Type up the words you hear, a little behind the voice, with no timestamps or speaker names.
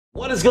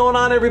What is going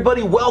on,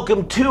 everybody?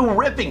 Welcome to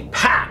Ripping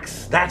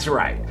Packs. That's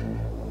right.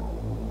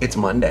 It's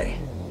Monday.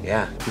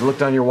 Yeah, if you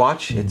looked on your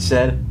watch, it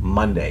said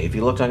Monday. If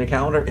you looked on your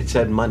calendar, it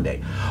said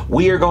Monday.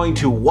 We are going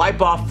to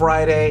wipe off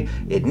Friday.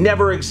 It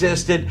never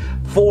existed.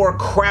 4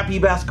 crappy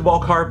basketball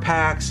card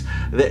packs.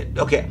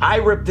 Okay, I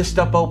ripped this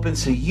stuff open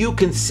so you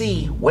can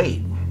see,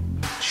 wait,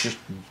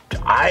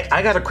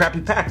 I got a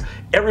crappy pack.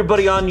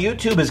 Everybody on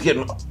YouTube is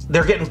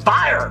getting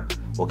fire.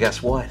 Well,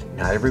 guess what?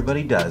 Not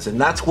everybody does, and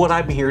that's what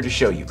I'm here to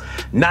show you.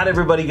 Not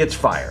everybody gets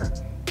fire.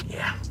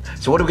 Yeah.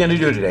 So what are we going to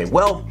do today?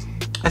 Well,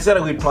 I said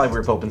we'd probably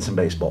rip open some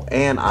baseball,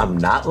 and I'm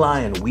not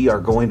lying. We are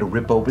going to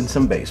rip open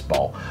some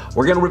baseball.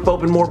 We're going to rip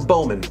open more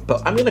Bowman,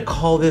 but I'm going to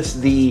call this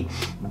the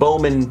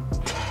Bowman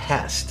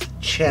Test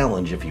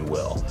Challenge, if you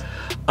will.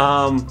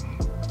 I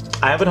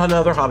have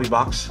another hobby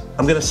box.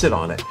 I'm going to sit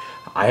on it.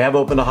 I have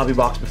opened a hobby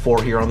box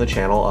before here on the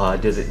channel. I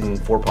did it in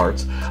 4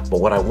 parts.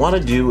 But what I want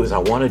to do is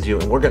and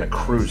we're going to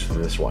cruise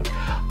through this one.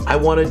 I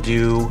want to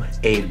do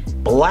a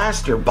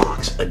blaster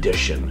box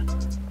edition.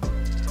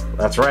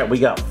 That's right, we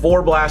got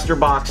 4 blaster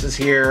boxes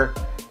here.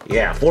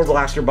 Yeah, 4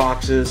 blaster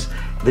boxes.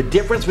 The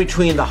difference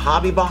between the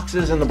hobby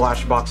boxes and the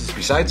blaster boxes,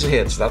 besides the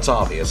hits, that's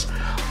obvious,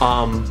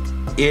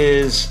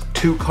 is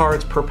 2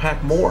 cards per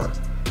pack more.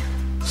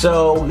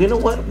 So, you know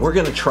what? We're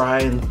going to try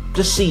and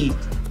just see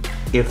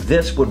if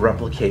this would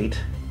replicate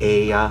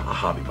a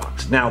hobby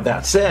box. Now,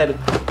 that said,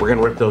 we're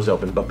gonna rip those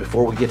open, but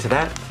before we get to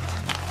that,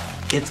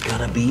 it's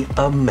gonna be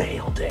a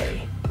mail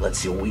day. Let's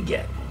see what we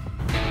get.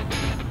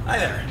 Hi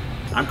there,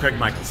 I'm Craig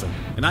Michelson,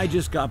 and I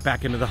just got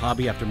back into the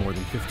hobby after more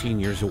than 15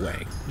 years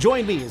away.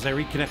 Join me as I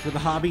reconnect with the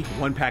hobby,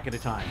 1 pack at a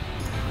time.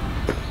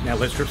 Now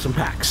let's rip some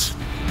packs.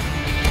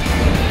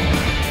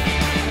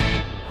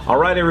 All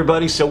right,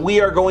 everybody, so we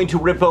are going to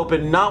rip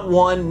open not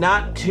 1,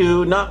 not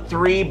 2, not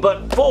 3,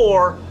 but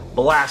 4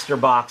 blaster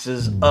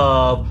boxes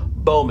of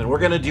Bowman. We're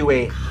gonna do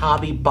a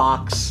hobby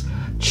box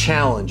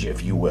challenge,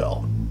 if you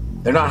will.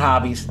 They're not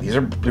hobbies, these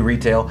are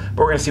retail, but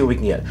we're gonna see what we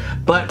can get.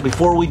 But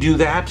before we do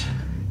that,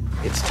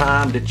 it's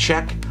time to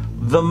check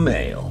the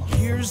mail.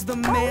 Here's the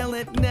mail,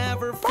 it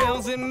never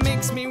fails. It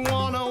makes me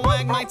wanna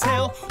wag my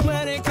tail.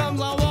 When it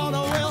comes, I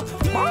wanna will.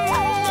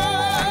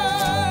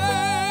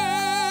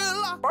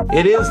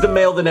 It is the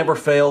mail that never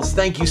fails.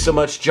 Thank you so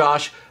much,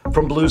 Josh,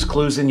 from Blue's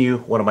Clues and You,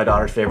 one of my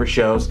daughter's favorite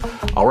shows.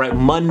 All right,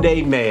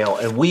 Monday mail,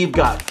 and we've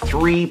got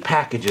 3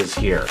 packages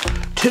here.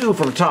 2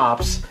 from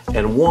Topps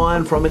and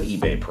 1 from an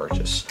eBay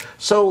purchase.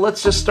 So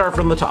let's just start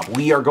from the top.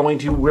 We are going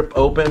to rip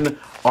open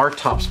our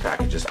Topps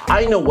packages.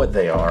 I know what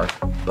they are,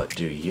 but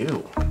do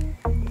you?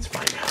 Let's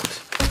find out.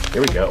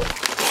 Here we go.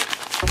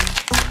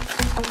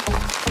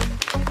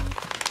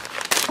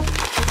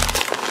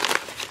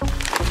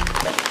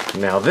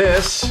 Now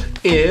this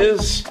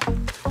is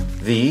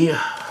the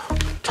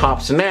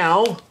Topps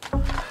Now,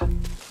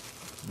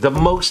 the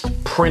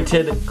most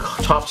printed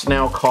Topps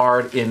Now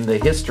card in the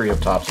history of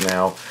Topps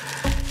Now.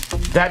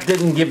 That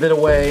didn't give it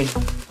away.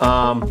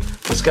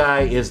 This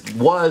guy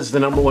was the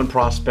 #1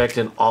 prospect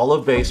in all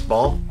of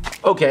baseball.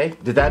 Okay,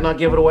 did that not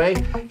give it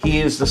away? He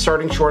is the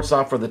starting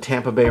shortstop for the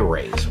Tampa Bay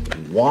Rays,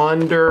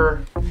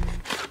 Wander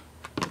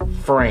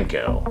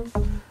Franco.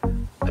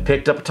 I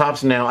picked up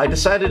Topps Now. I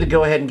decided to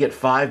go ahead and get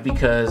 5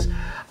 because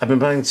I've been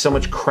buying so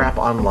much crap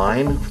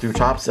online through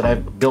Topps that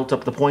I've built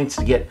up the points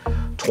to get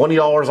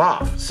 $20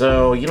 off.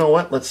 So, you know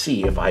what? Let's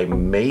see if I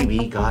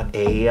maybe got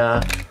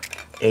a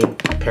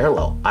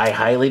parallel. I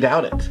highly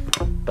doubt it.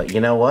 But you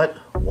know what?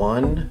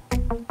 1,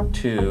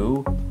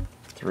 2,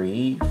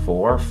 3,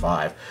 4,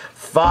 5.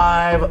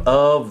 5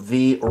 of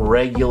the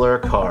regular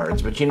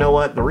cards. But you know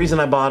what? The reason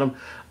I bought them,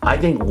 I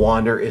think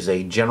Wander is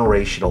a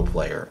generational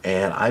player,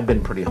 and I've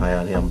been pretty high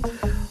on him.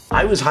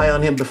 I was high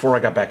on him before I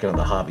got back into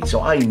the hobby,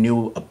 so I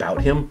knew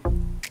about him.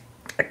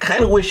 I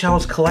kind of wish I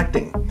was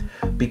collecting,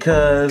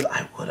 because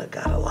I would have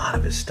got a lot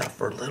of his stuff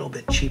for a little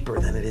bit cheaper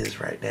than it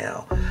is right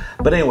now.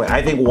 But anyway,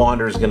 I think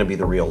Wander is going to be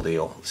the real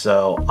deal.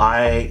 So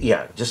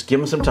yeah, just give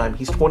him some time.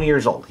 He's 20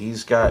 years old.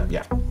 He's got,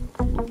 yeah,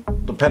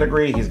 the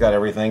pedigree, he's got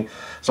everything.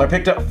 So I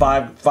picked up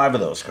five of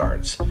those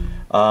cards.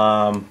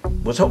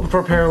 Was hoping for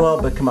a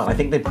parallel, but come on, I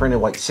think they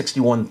printed like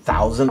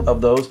 61,000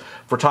 of those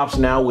for Topps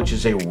Now, which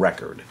is a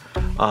record.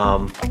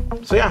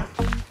 So yeah,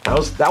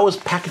 that was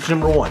package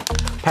number 1.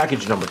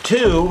 Package number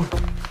 2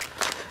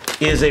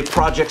 is a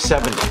Project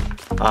 70.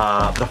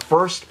 The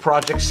first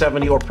Project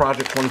 70 or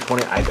Project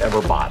 2020 I've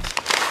ever bought.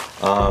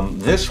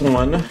 This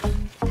one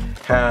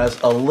has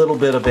a little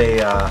bit of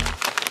a,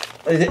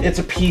 it's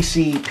a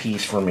PC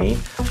piece for me,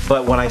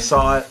 but when I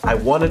saw it, I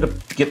wanted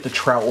to get the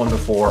Trout one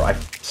before. I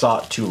saw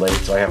it too late,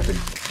 so I have to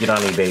get on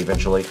eBay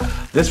eventually.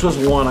 This was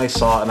one I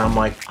saw, and I'm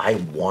like, I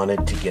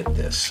wanted to get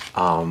this.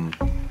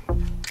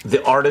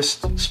 The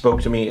artist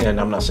spoke to me, and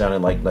I'm not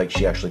sounding like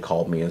she actually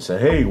called me and said,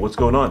 hey, what's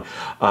going on?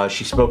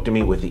 She spoke to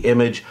me with the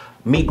image,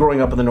 me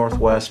growing up in the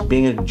Northwest,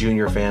 being a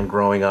Junior fan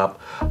growing up,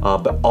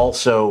 but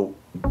also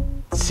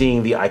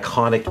seeing the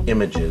iconic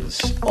images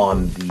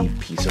on the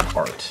piece of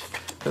art.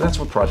 Because that's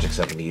what Project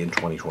 70 in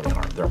 2020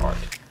 are, their art.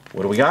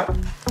 What do we got?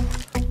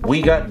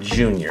 We got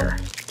Junior,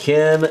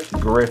 Ken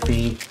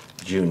Griffey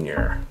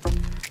Jr.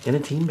 in a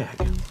team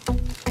bag.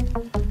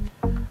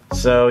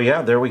 So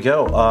yeah, there we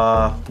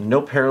go.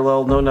 No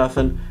parallel, no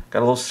nothing. Got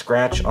a little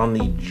scratch on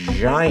the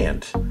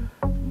giant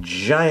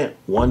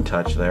one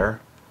touch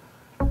there.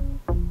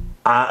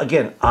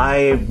 Again, I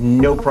have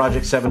no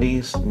Project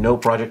 70s, no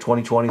Project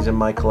 2020s in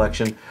my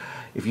collection.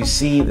 If you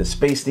see the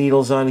Space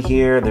Needles on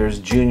here, there's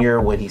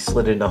Junior when he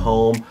slid into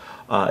home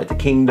at the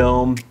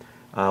Kingdom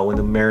when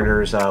the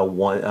Mariners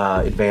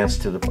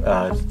advanced to the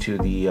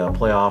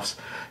playoffs.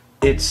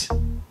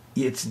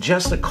 It's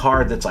just a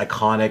card that's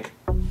iconic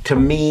to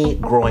me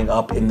growing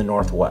up in the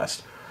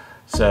Northwest.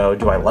 So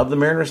do I love the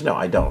Mariners? No,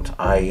 I don't.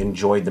 I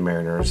enjoyed the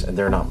Mariners, and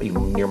they're not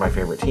even near my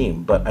favorite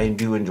team, but I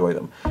do enjoy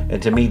them.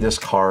 And to me, this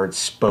card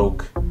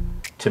spoke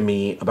to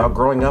me about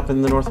growing up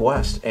in the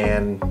Northwest.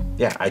 And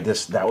yeah,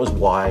 that was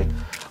why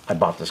I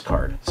bought this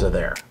card. So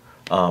there.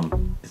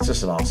 It's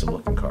just an awesome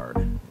looking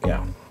card.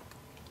 Yeah.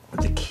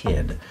 It's a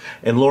kid.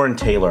 And Lauren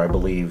Taylor, I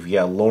believe.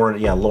 Yeah,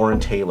 Lauren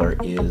Taylor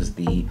is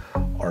the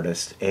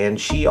artist.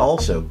 And she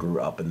also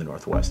grew up in the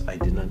Northwest. I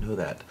did not know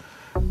that.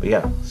 But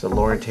yeah, so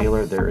Lauren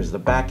Taylor, there is the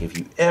back if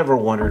you ever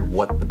wondered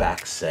what the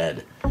back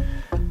said.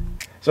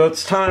 So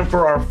it's time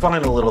for our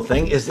final little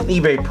thing. It's an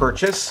eBay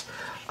purchase.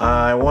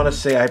 I want to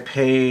say I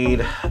paid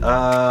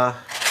about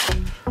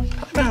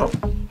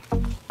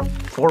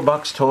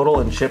 $4 total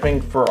in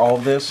shipping for all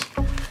of this.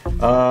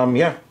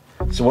 Yeah,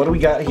 so what do we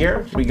got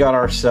here? We got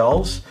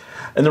ourselves.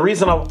 And the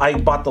reason I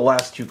bought the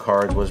last two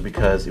cards was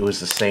because it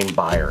was the same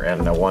buyer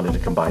and I wanted to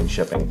combine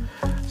shipping.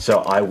 So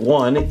I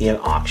won in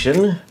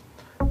auction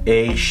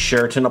a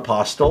Sheraton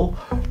Apostle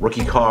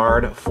rookie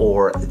card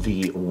for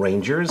the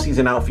Rangers. He's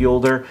an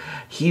outfielder.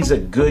 He's a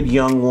good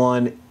young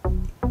one.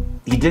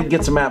 He did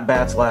get some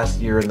at-bats last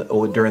year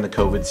during the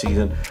COVID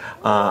season.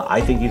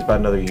 I think he's about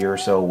another year or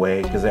so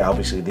away because they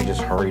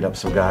just hurried up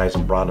some guys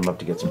and brought him up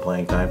to get some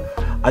playing time.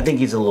 I think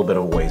he's a little bit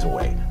of a ways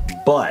away,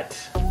 but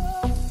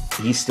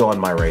he's still on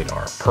my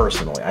radar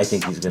personally. I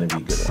think he's going to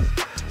be a good one.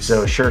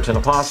 So Sheraton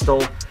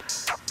Apostle.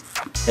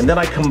 And then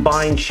I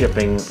combined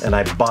shipping and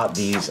I bought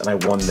these and I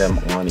won them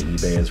on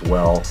eBay as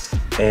well.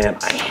 And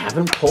I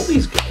haven't pulled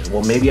these guys.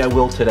 Well, maybe I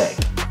will today.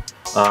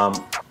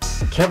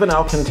 Kevin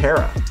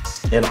Alcantara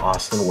and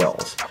Austin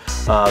Wells.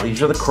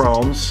 These are the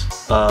chromes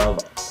of,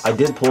 I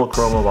did pull a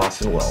chrome of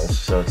Austin Wells,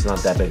 so it's not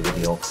that big of a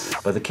deal.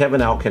 But the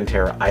Kevin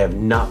Alcantara I have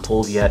not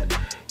pulled yet.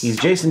 He's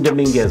Jason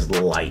Dominguez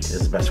light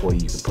is the best way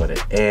you can put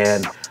it.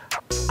 And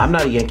I'm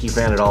not a Yankee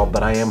fan at all,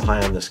 but I am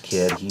high on this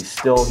kid. He's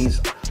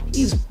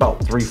about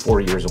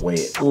 3-4 years away,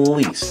 at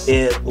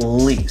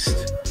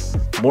least.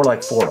 More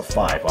like 4 to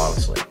 5,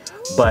 honestly.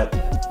 But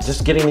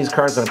just getting these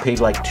cards, I paid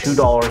like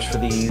 $2 for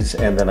these,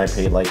 and then I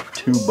paid like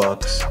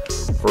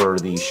 $2 for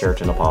the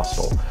Sheraton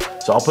Apostle.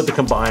 So I'll put the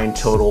combined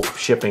total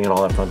shipping and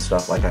all that fun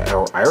stuff. Like I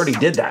already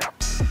did that.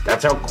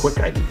 That's how quick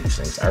I did these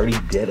things. I already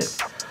did it.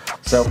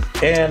 So,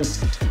 and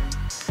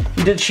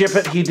he did ship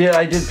it.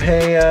 I did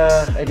pay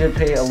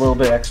a little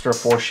bit extra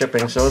for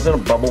shipping. So it was in a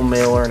bubble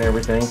mailer and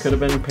everything. Could have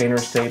been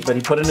painter's tape, but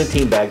he put it in a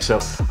team bag. So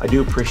I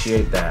do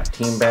appreciate that.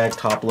 Team bag,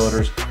 top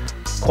loaders,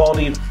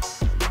 quality.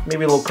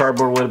 Maybe a little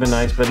cardboard would have been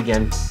nice, but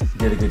again,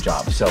 did a good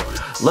job. So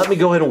let me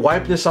go ahead and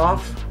wipe this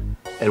off,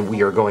 and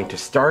we are going to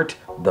start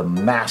the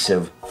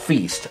massive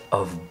feast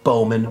of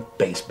Bowman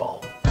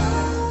baseball.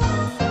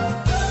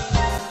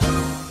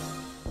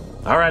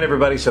 All right,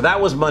 everybody. So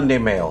that was Monday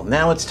Mail.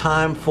 Now it's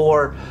time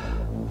for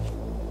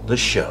the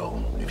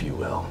show, if you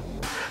will.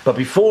 But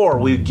before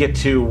we get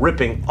to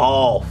ripping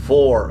all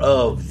 4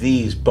 of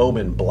these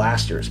Bowman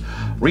blasters,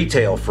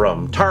 retail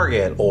from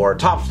Target or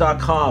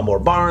Tops.com or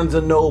Barnes &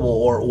 Noble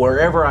or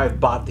wherever I've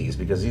bought these,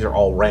 because these are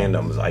all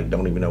randoms. I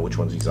don't even know which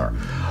ones these are.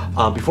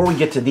 Before we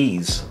get to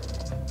these,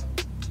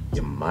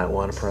 you might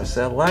want to press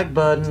that like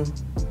button,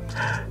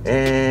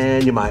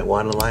 and you might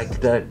want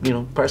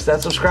to press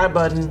that subscribe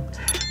button.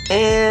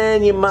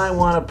 And you might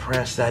want to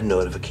press that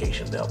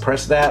notification bell.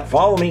 Press that.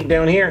 Follow me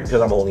down here, because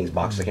I'm holding these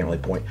boxes. I can't really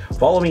point.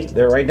 Follow me.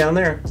 They're right down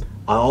there.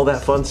 All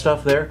that fun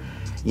stuff there.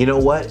 You know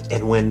what?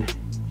 And when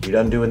you're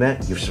done doing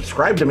that, you've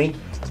subscribed to me.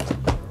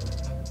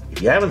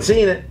 If you haven't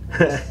seen it,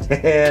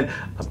 and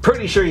I'm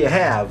pretty sure you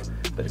have,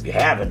 but if you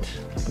haven't,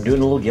 I'm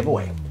doing a little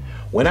giveaway.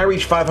 When I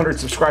reach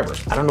 500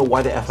 subscribers, I don't know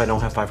why the F I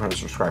don't have 500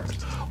 subscribers,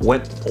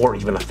 or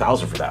even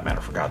 1,000 for that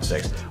matter, for God's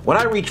sakes. When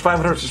I reach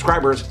 500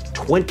 subscribers,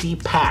 20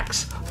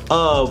 packs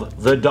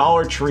of the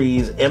Dollar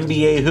Tree's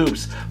NBA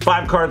hoops.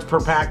 5 cards per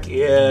pack.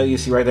 You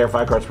see right there,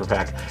 5 cards per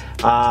pack.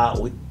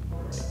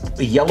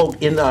 The yellow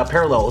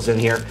parallels in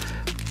here.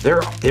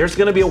 There's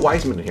going to be a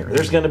Wiseman in here.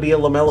 There's going to be a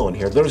LaMelo in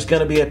here. There's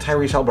going to be a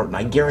Tyrese Haliburton.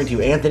 I guarantee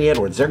you, Anthony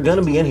Edwards. They're going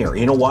to be in here.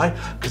 You know why?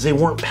 Because they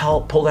weren't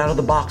pulled out of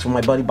the box when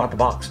my buddy bought the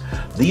box.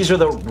 These are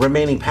the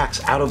remaining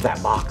packs out of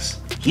that box.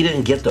 He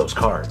didn't get those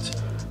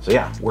cards. So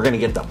yeah, we're going to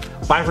get them.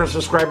 500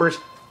 subscribers.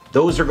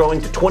 Those are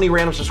going to 20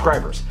 random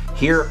subscribers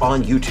here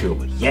on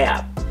YouTube.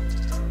 Yeah.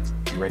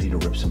 You ready to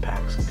rip some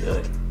packs?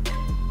 Good.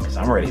 Because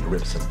I'm ready to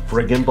rip some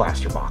friggin'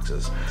 blaster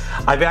boxes.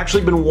 I've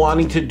actually been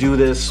wanting to do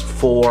this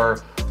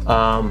for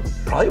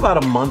probably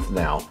about a month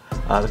now.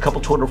 A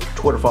couple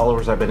Twitter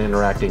followers I've been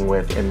interacting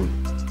with, and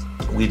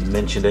we've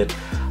mentioned it.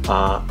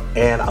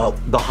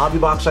 The hobby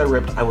box I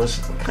ripped, I was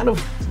kind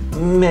of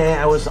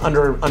meh. I was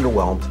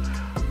underwhelmed,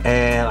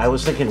 and I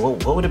was thinking, well,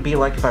 what would it be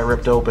like if I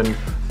ripped open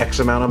X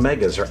amount of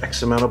megas or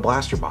X amount of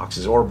blaster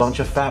boxes or a bunch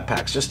of fat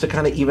packs just to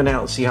kind of even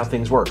out and see how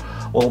things work?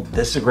 Well,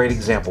 this is a great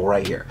example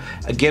right here.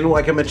 Again,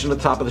 like I mentioned at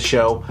the top of the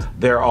show,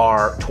 there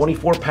are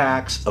 24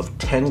 packs of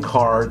 10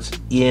 cards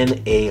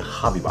in a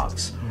hobby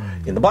box.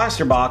 In the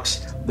blaster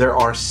box, there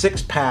are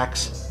 6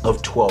 packs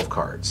of 12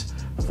 cards.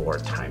 4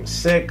 times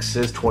 6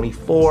 is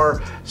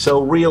 24,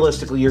 so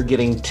realistically you're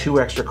getting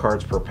 2 extra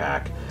cards per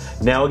pack.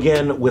 Now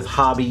again, with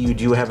hobby, you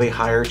do have a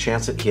higher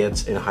chance at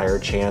hits and a higher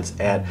chance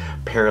at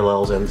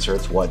parallels,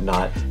 inserts,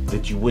 whatnot,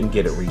 that you wouldn't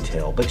get at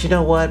retail. But you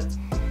know what?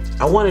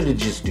 I wanted to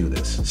just do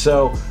this.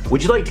 So,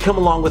 would you like to come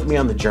along with me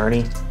on the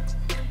journey?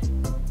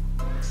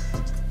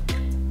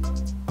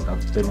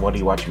 Then what are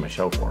you watching my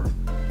show for?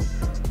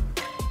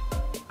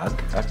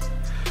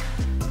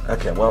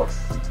 Okay, well,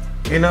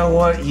 you know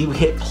what? You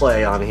hit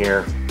play on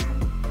here.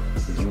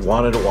 You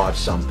wanted to watch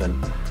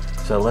something.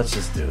 So let's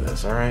just do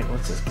this, all right?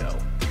 Let's just go.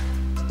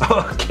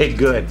 Okay,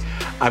 good.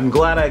 I'm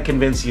glad I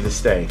convinced you to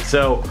stay.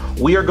 So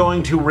we are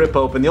going to rip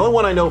open. The only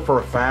one I know for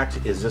a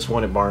fact is this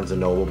one at Barnes &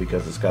 Noble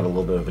because it's got a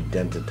little bit of a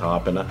dented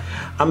top. And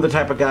I'm the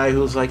type of guy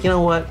who's like, you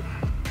know what?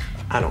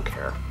 I don't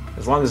care.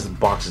 As long as the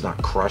box is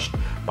not crushed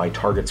by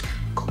Target's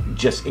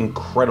just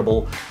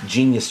incredible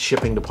genius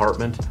shipping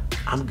department,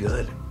 I'm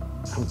good.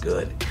 I'm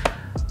good.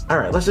 All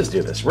right, let's just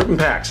do this. Ripping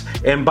packs.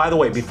 And by the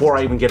way, before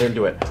I even get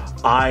into it,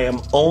 I am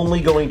only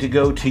going to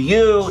go to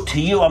you,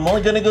 I'm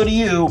only going to go to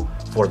you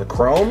for the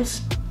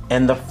chromes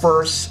and the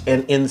firsts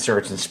and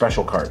inserts and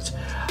special cards.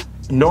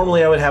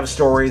 Normally I would have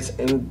stories,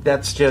 and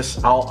that's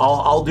just,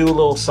 I'll do a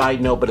little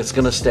side note, but it's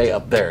going to stay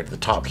up there at the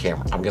top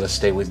camera. I'm going to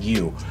stay with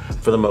you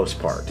for the most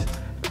part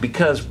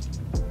because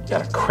you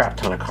got a crap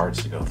ton of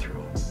cards to go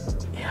through.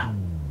 Yeah.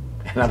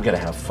 And I'm going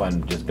to have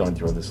fun just going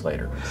through this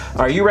later.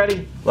 Are you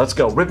ready? Let's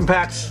go. Ripping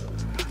packs.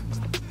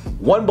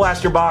 1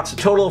 blaster box, a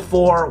total of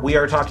 4. We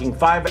are talking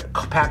 5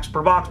 packs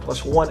per box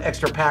plus 1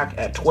 extra pack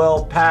at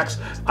 12 packs.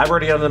 I've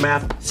already done the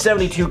math.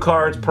 72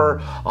 cards per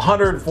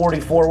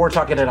 144. We're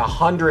talking at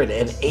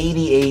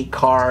 188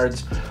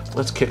 cards.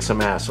 Let's kick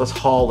some ass. Let's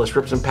haul. Let's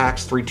rip some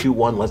packs. 3, 2,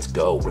 1. Let's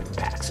go. Ripping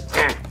packs.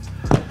 Okay.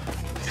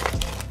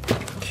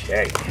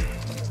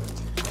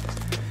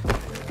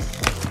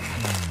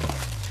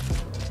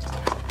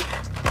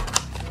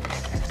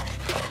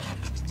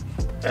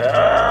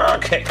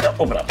 Okay,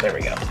 open up. There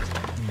we go.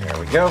 There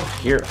we go.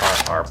 Here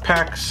are our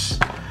packs.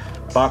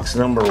 Box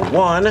number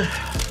 1.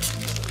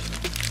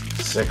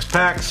 6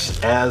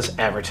 packs as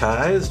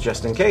advertised,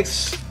 just in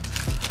case.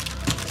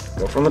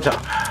 Go from the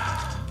top.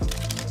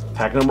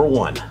 Pack number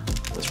 1.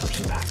 Let's rip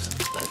some packs.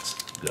 Let's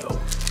go.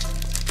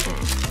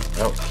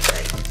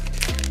 Okay.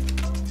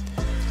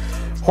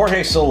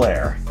 Jorge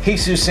Soler,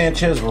 Jesus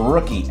Sanchez,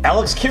 rookie.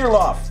 Alex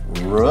Kirilloff,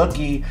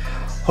 rookie.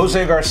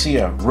 Jose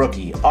Garcia,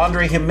 rookie.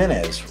 Andre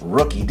Jimenez,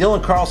 rookie.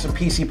 Dylan Carlson,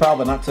 PC Pal,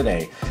 but not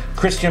today.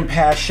 Christian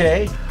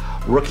Pache,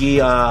 rookie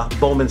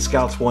Bowman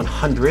Scouts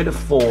 100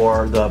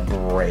 for the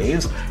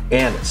Braves.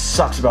 And it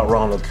sucks about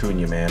Ronald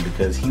Acuna, man,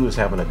 because he was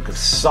having a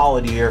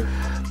solid year.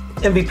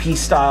 MVP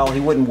style. He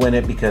wouldn't win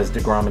it because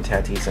DeGrom and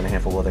Tatis and a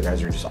handful of other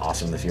guys are just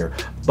awesome this year.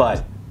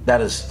 But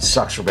that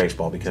sucks for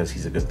baseball because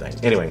he's a good thing.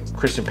 Anyway,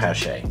 Christian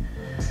Pache.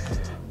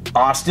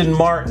 Austin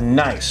Martin,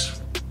 nice.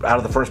 Out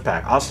of the first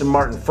pack. Austin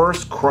Martin,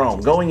 first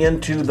chrome, going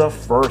into the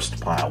first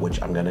pile, which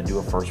I'm going to do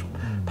a first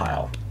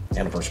pile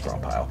and a first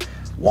chrome pile.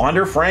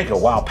 Wander Franco,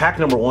 wow, pack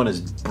number 1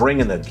 is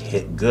bringing the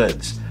hit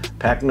goods.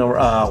 Pack number,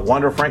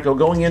 Wander Franco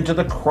going into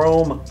the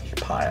chrome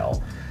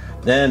pile.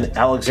 Then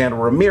Alexander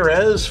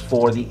Ramirez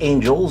for the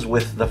Angels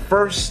with the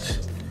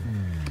first.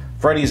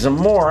 Freddie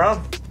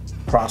Zamora,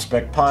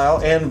 prospect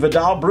pile, and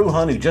Vidal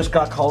Brujan, who just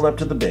got called up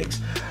to the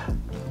bigs.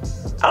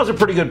 That was a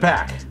pretty good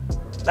pack.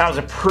 That was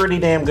a pretty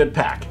damn good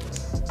pack.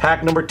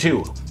 Pack number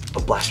 2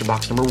 of blaster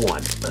box number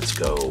 1. Let's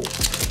go.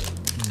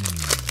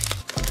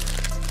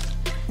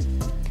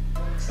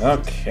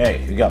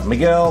 Okay, we got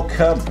Miguel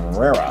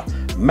Cabrera,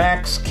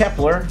 Max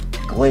Kepler,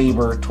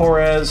 Gleyber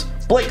Torres,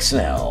 Blake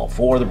Snell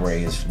for the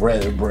Braves,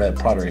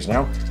 Padres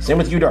now. Same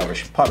with Yu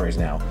Darvish, Padres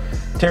now.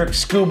 Tarek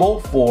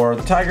Skubal for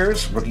the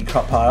Tigers, rookie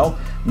cup pile.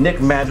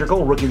 Nick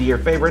Madrigal, rookie of the year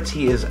favorites.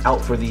 He is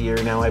out for the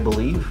year now, I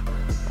believe.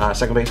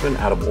 Second baseman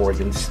out of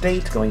Oregon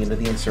State, going into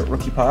the insert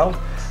rookie pile.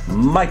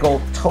 Michael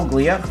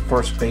Toglia,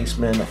 first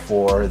baseman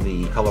for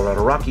the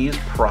Colorado Rockies,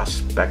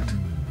 prospect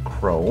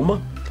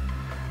chrome.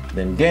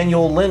 Then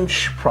Daniel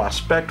Lynch,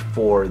 prospect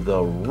for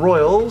the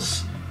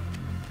Royals.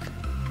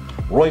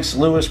 Royce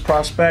Lewis,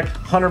 prospect.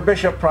 Hunter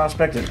Bishop,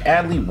 prospect. And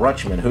Adley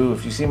Rutschman, who,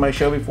 if you've seen my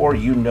show before,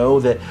 you know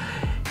that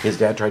his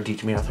dad tried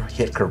teaching me how to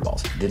hit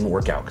curveballs. Didn't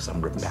work out because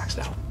I'm ripping packs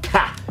now.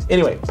 Ha!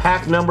 Anyway,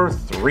 pack number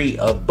 3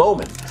 of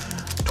Bowman.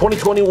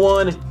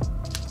 2021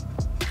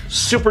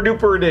 Super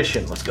Duper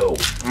Edition. Let's go.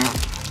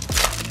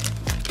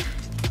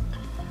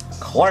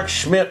 Clark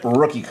Schmidt,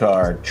 rookie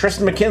card.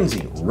 Tristan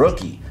McKenzie,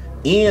 rookie.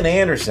 Ian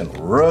Anderson,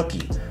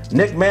 rookie.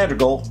 Nick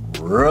Madrigal,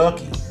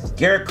 rookie.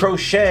 Garrett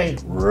Crochet,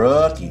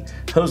 rookie.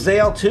 Jose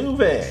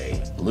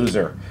Altuve,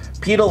 loser.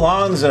 Pete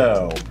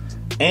Alonso,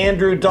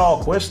 Andrew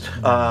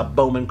Dahlquist,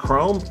 Bowman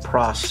Chrome,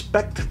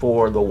 prospect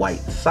for the White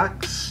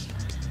Sox.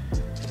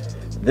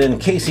 Then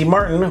Casey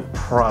Martin,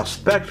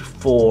 prospect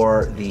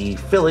for the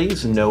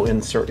Phillies, no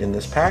insert in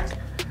this pack.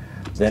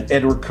 Then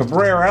Edward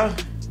Cabrera,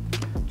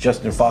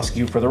 Justin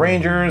Foscue for the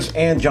Rangers,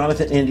 and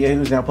Jonathan India,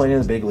 who's now playing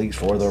in the big leagues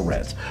for the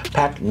Reds.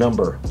 Pack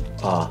number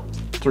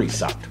 3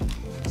 sucked.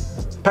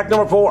 Pack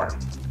number 4.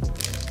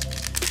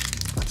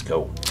 Let's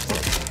go.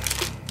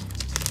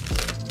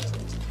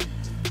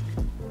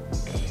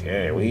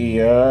 Okay, we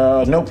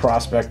no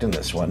prospect in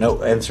this one,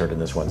 no insert in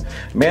this one.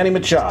 Manny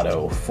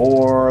Machado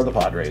for the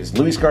Padres.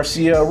 Luis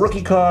Garcia,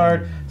 rookie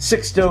card.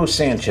 Sixto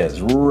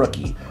Sanchez,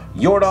 rookie.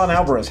 Yordan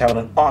Alvarez having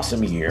an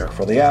awesome year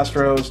for the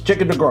Astros.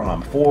 Jacob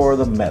deGrom for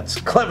the Mets.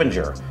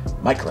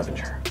 Mike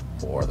Clevenger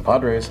for the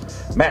Padres.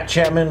 Matt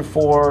Chapman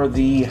for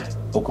the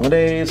Oakland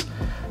A's.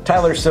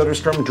 Tyler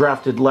Soderstrom,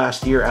 drafted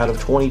last year out of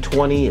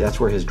 2020. That's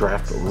where his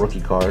draft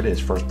rookie card, his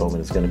first Bowman,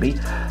 is going to be.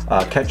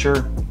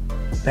 Catcher,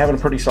 having a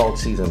pretty solid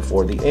season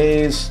for the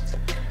A's.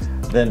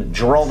 Then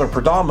Geraldo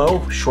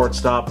Perdomo,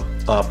 shortstop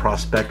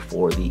prospect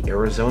for the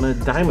Arizona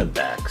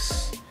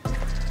Diamondbacks.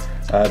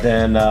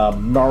 Then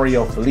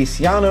Mario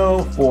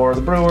Feliciano for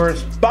the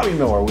Brewers. Bobby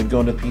Miller would go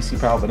into the PC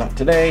pile, but not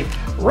today.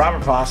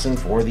 Robert Posson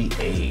for the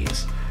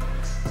A's.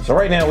 So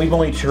right now we've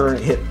only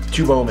hit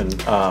 2 Bowman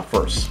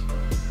first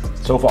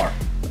so far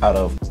out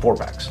of 4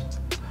 packs.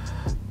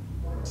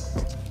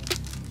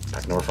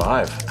 Pack number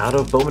 5 out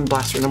of Bowman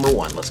Blaster number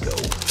 1. Let's go.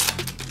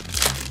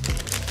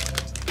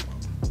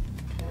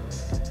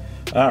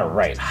 All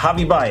right,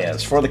 Javi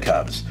Baez for the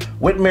Cubs.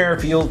 Whit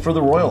Merrifield for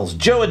the Royals.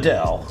 Joe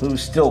Adell,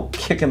 who's still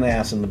kicking the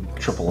ass in the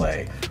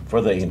AAA for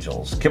the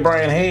Angels.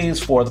 Ke'Bryan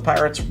Hayes for the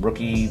Pirates,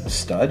 rookie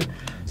stud.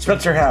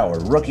 Spencer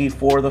Howard, rookie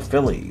for the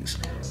Phillies.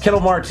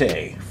 Ketel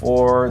Marte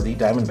for the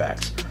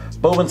Diamondbacks.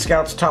 Bowman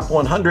Scouts Top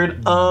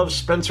 100 of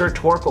Spencer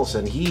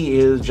Torkelson. He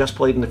is just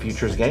played in the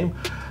Futures game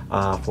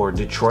for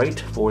Detroit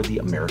for the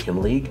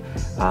American League.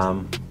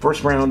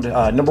 First round,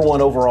 number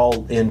 1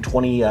 overall in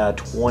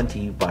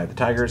 2020 by the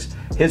Tigers.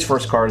 His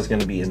first card is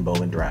going to be in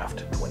Bowman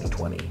Draft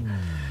 2020.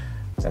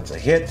 That's a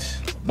hit.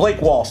 Blake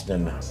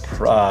Walston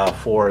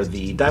for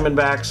the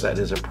Diamondbacks. That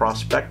is a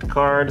prospect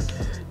card.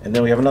 And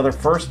then we have another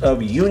first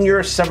of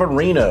Junior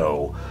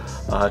Severino,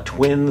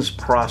 Twins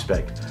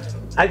prospect.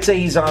 I'd say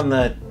he's in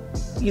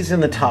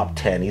the top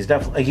 10. He's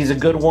a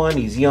good one.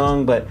 He's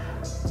young, but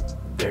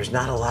there's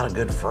not a lot of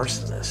good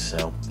firsts in this,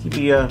 so he'd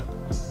be a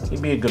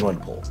good one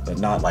to pull, but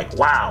not like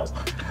wow.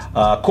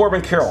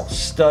 Corbin Carroll,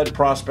 stud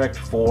prospect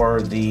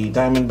for the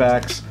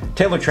Diamondbacks.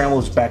 Taylor Trammell,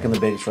 who's back in the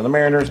bigs for the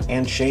Mariners,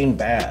 and Shane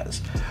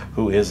Baz,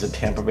 who is the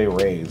Tampa Bay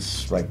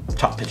Rays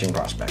top pitching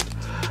prospect.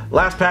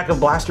 Last pack of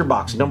Blaster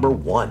Box number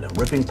 1,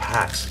 ripping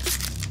packs.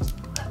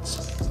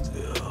 Let's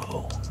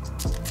go.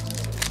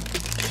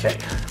 Okay.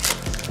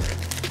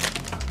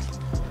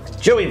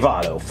 Joey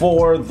Votto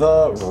for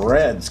the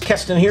Reds.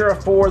 Keston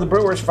Hiura for the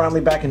Brewers,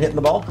 finally back and hitting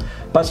the ball.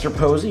 Buster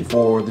Posey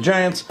for the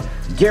Giants.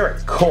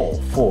 Garrett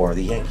Cole for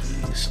the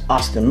Yankees.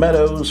 Austin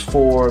Meadows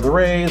for the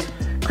Rays.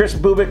 Chris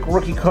Bubic,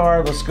 rookie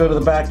card. Let's go to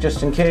the back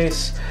just in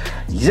case.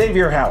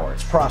 Xavier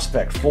Howard's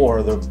prospect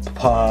for the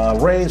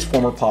Rays,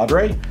 former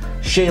Padre.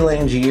 Shea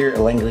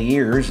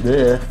Langeliers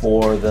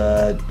for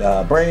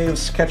the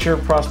Braves, catcher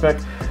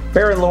prospect.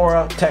 Baron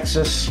Laura,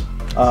 Texas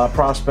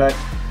prospect.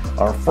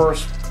 Our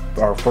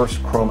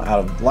first chrome out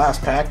of the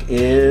last pack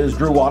is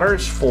Drew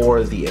Waters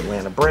for the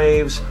Atlanta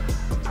Braves,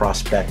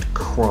 prospect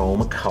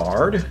chrome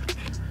card.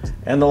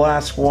 And the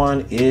last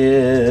one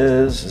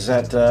is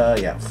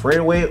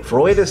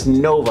Freudis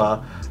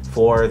Nova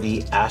for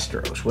the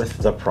Astros with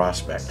the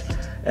prospect.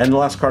 And the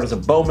last card is a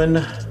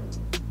Bowman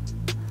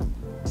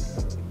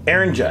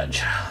Aaron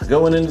Judge,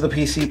 going into the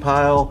PC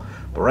pile,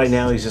 but right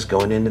now he's just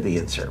going into the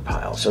insert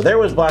pile. So there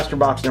was Blaster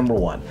Box number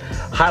 1.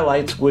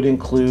 Highlights would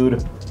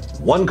include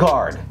 1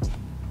 card.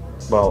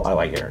 Well, I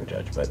like Aaron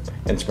Judge,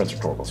 and Spencer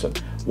Torkelson.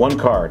 1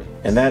 card,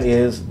 and that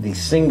is the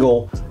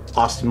single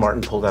Austin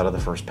Martin pulled out of the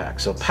first pack.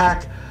 So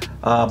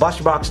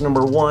Blaster Box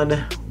number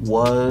 1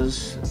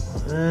 was,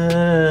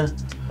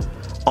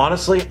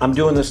 honestly, I'm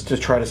doing this to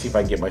try to see if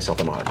I can get myself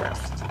an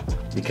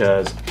autograph,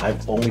 because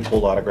I've only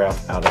pulled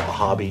autograph out of a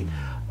hobby,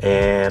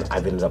 and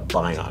I've ended up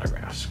buying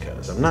autographs,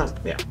 because I'm not,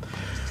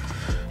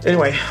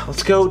 Anyway,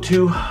 let's go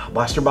to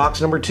Blaster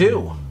Box number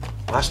 2.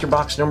 Blaster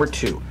Box number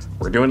 2.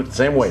 We're doing it the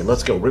same way.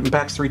 Let's go. Ripping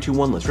packs, 3, 2,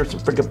 1. Let's rip some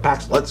freaking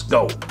packs. Let's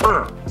go.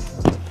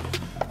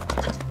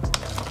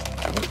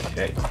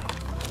 Okay.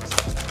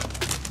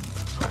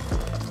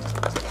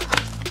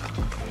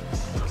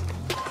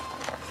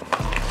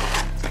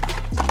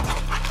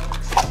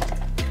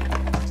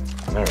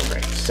 All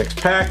right. 6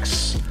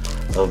 packs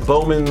of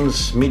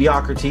Bowman's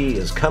Mediocrity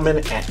is coming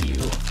at you.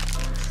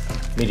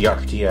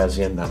 Mediocrity as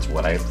in, that's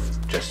what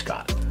I've just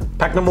got.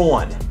 Pack number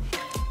 1.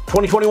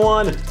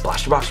 2021,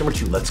 Blaster Box number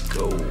 2. Let's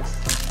go.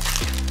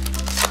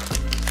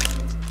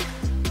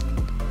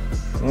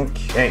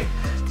 Okay.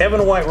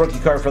 Evan White, rookie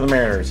card for the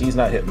Mariners. He's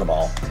not hitting the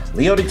ball.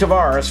 Leody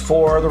Taveras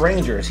for the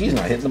Rangers. He's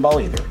not hitting the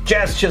ball either.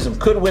 Jazz Chisholm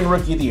could win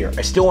Rookie of the Year.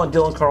 I still want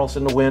Dylan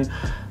Carlson to win,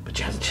 but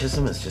Jazz Chisholm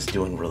Chisholm is just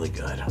doing really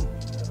good.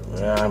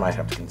 I might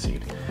have to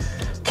concede.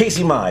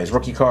 Casey Mize,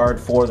 rookie card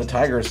for the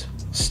Tigers,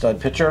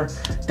 stud pitcher.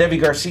 Devi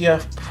Garcia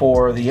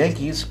for the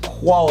Yankees,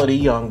 quality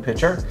young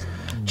pitcher.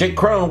 Jake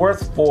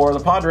Cronenworth for the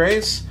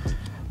Padres.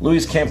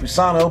 Luis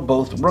Campusano,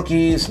 both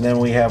rookies. And then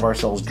we have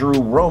ourselves Drew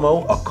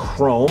Romo, a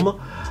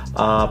chrome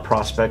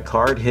prospect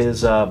card.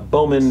 His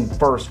Bowman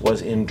first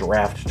was in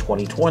draft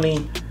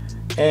 2020.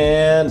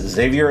 And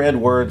Xavier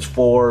Edwards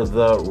for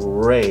the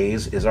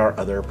Rays is our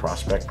other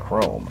prospect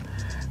chrome.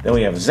 Then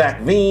we have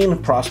Zach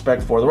Veen,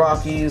 prospect for the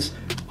Rockies.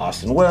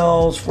 Austin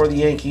Wells for the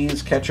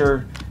Yankees,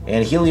 catcher.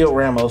 And Helio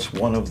Ramos,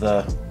 one of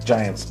the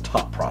Giants'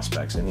 top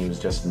prospects. And he was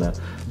just in the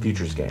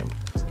Futures game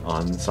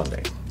on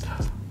Sunday.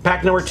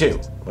 Pack number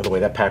 2. By the way,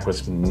 that pack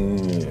was...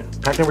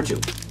 Pack number 2.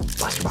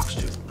 Blaster box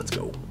 2. Let's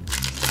go.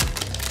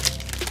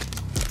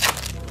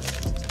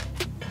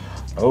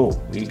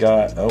 We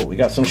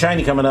got some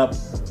shiny coming up.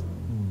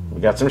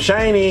 We got some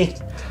shiny.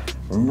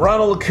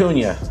 Ronald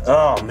Acuna.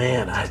 Oh,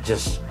 man,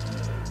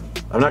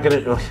 I'm not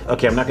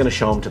gonna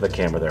show him to the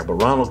camera there, but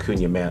Ronald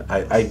Acuna, man,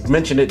 I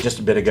mentioned it just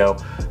a bit ago,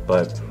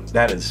 but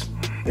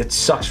it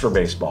sucks for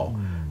baseball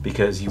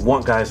because you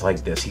want guys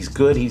like this. He's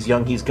good, he's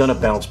young, he's gonna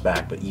bounce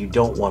back, but you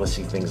don't want to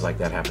see things like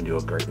that happen to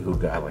a great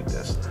guy like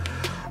this.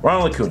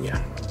 Ronald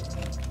Acuna.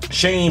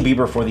 Shane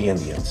Bieber for the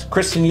Indians.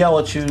 Christian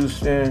Yelich,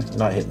 who's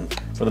not hitting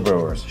for the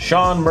Brewers.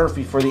 Sean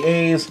Murphy for the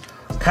A's.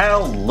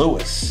 Kyle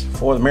Lewis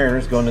for the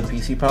Mariners, going to the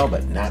PC pile,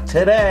 but not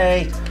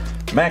today.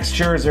 Max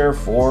Scherzer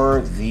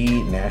for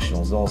the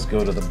Nationals. Let's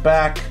go to the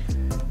back.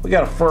 We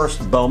got a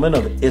first Bowman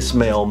of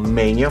Ismail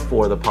Mania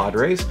for the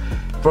Padres.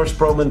 First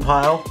Bowman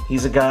pile.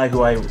 He's a guy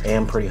who I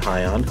am pretty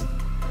high on.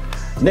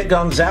 Nick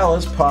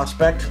Gonzalez,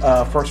 prospect,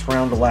 first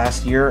round of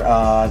last year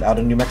out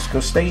of New Mexico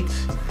State.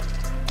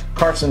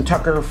 Carson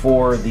Tucker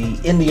for the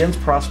Indians,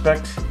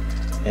 prospect.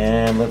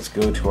 And let's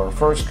go to our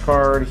first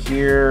card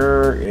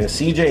here. Is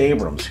C.J.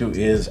 Abrams, who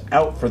is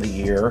out for the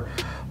year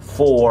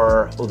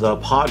for the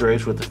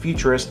Padres with the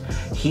Futurist.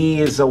 He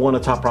is one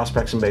of the top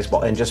prospects in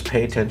baseball, and just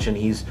pay attention.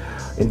 He's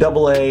in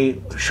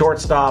Double-A,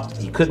 shortstop.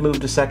 He could move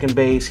to second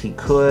base. He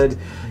could,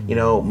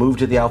 move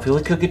to the outfield.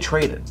 He could get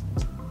traded,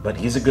 but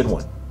he's a good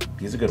one.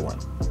 He's a good one.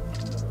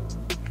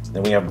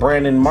 Then we have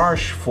Brandon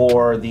Marsh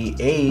for the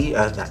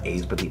not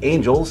A's, but the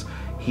Angels.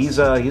 He's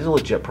a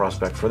legit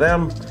prospect for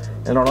them.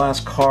 And our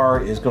last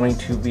card is going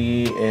to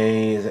be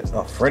a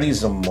Freddie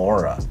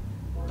Zamora.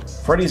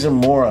 Freddie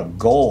Zamora,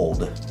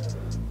 gold.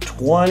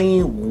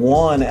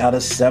 21 out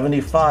of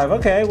 75.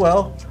 Okay,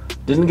 well,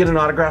 didn't get an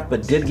autograph,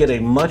 but did get a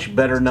much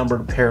better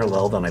numbered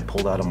parallel than I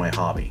pulled out of my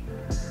hobby.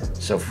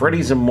 So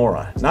Freddie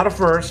Zamora, not a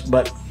first,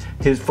 but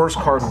his first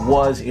card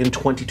was in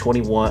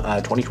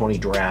 2020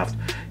 draft.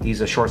 He's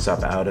a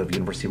shortstop out of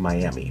University of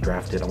Miami.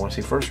 Drafted, I want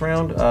to say first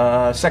round,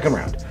 second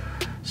round.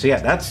 So yeah,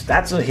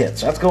 that's a hit.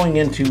 So that's going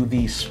into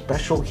the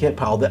special hit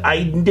pile that I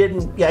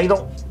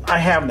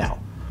have now.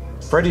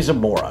 Freddie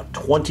Zamora,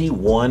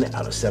 21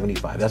 out of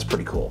 75. That's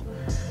pretty cool.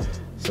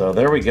 So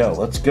there we go.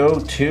 Let's go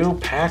to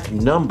pack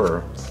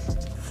number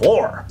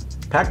 4.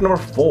 Pack number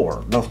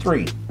 4. No,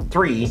 3.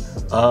 3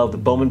 of the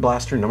Bowman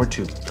Blaster number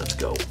 2. Let's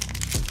go.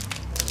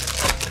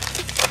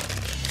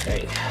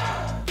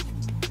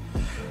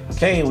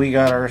 Okay, we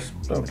got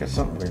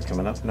something weird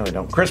coming up. No, we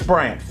don't. Chris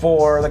Bryant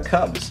for the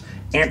Cubs.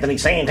 Anthony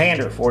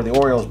Santander for the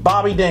Orioles.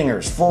 Bobby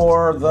Dingers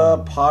for the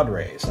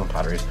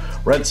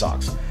Red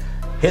Sox.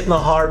 Hitting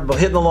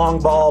the long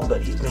ball,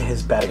 but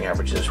his batting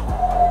average is...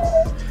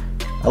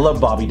 I love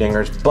Bobby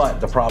Dingers, but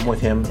the problem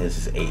with him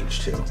is his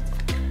age, too.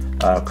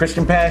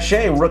 Christian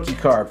Pache, rookie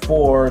card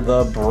for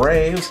the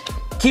Braves.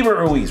 Keibert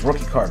Ruiz,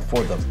 rookie card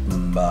for the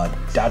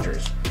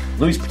Dodgers.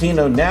 Luis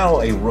Patino,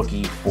 now a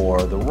rookie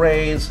for the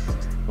Rays.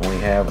 And we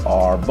have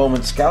our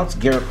Bowman Scouts,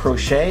 Garrett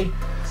Crochet.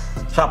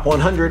 Top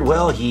 100,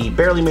 well, he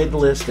barely made the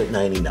list at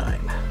 99.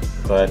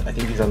 But I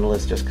think he's on the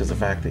list just because of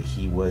the fact that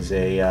he was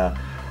a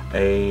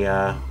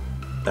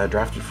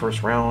drafted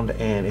first round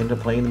and ended up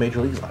playing the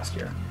major leagues last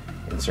year.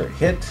 Insert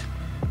hit.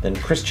 Then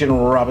Christian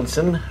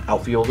Robinson,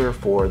 outfielder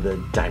for the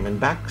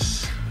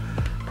Diamondbacks.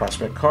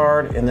 Prospect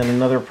card. And then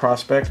another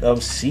prospect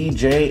of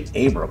C.J.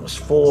 Abrams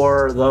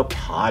for the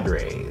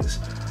Padres.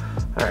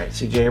 All right,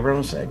 C.J.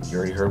 Abrams, you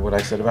already heard what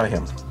I said about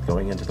him.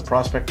 Going into the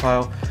prospect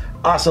pile.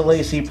 Asa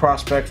Lacy,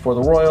 prospect for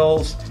the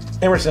Royals.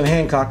 Emerson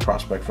Hancock,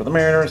 prospect for the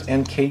Mariners.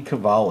 And Cade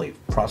Cavalli,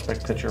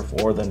 prospect pitcher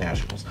for the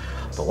Nationals.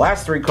 The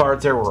last 3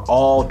 cards there were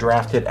all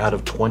drafted out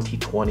of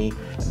 2020,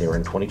 and they were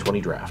in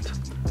 2020 draft.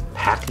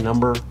 Pack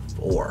number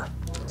 4.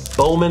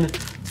 Bowman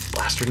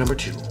Blaster number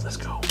 2. Let's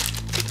go.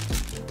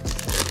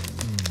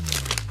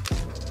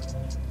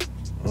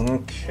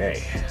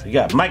 Okay. We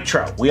got Mike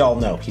Trout. We all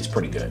know he's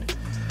pretty good.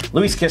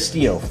 Luis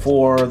Castillo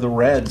for the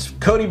Reds.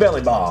 Cody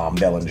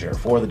Bellinger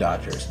for the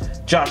Dodgers.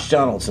 Josh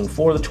Donaldson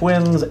for the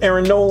Twins.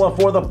 Aaron Nola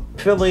for the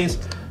Phillies.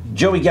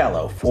 Joey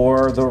Gallo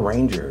for the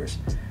Rangers.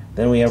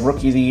 Then we have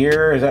Rookie of the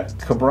Year. Is that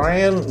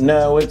Cabrian?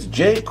 No, it's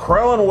Jake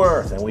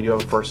Cronenworth. And we do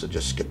have a first that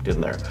just skipped in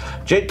there.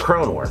 Jake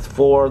Cronenworth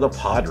for the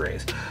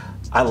Padres.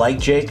 I like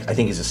Jake. I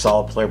think he's a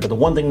solid player. But the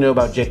one thing to know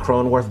about Jake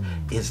Cronenworth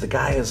is the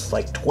guy is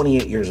like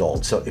 28 years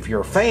old. So if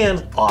you're a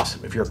fan,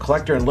 awesome. If you're a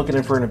collector and looking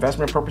in for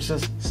investment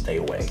purposes, stay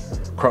away.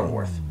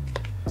 Cronenworth.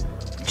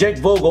 Jake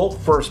Vogel,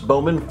 first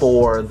Bowman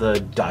for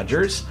the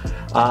Dodgers.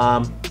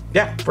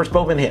 Yeah, first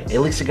Bowman hit.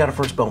 At least he got a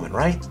first Bowman,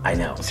 right? I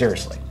know,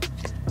 seriously.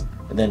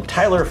 And then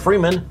Tyler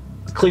Freeman,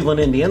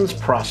 Cleveland Indians,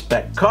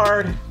 prospect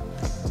card.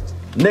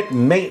 Nick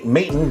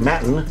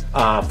Matten,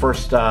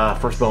 first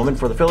Bowman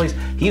for the Phillies.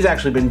 He's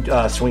actually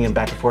been swinging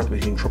back and forth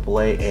between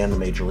AAA and the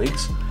major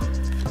leagues.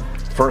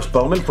 First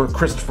Bowman for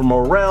Christopher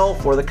Morel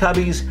for the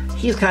Cubbies.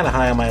 He's kind of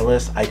high on my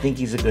list. I think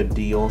he's a good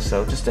deal,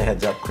 so just a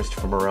heads up,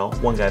 Christopher Morel,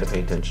 one guy to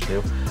pay attention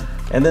to.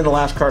 And then the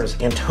last card is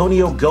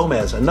Antonio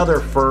Gomez, another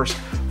first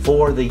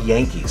for the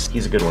Yankees.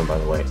 He's a good one, by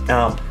the way.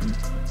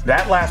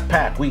 That last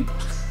pack, we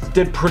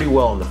did pretty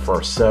well in the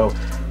first, so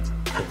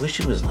I wish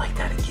it was like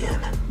that again.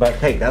 But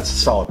hey, that's a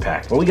solid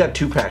pack. Well, we got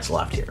 2 packs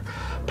left here.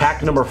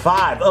 Pack number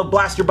 5 of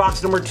Blaster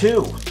Box number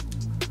 2.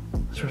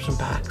 Those are some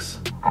packs.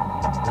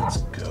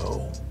 Let's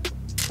go.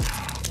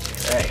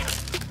 Okay.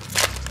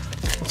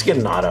 Let's get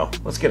an auto.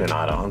 Let's get an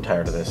auto. I'm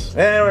tired of this.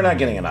 We're not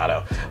getting an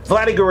auto.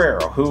 Vladdy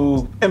Guerrero,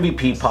 who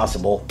MVP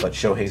possible, but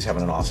Shohei's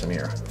having an awesome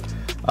year.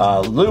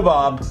 Lou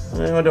Bob, I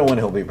don't know when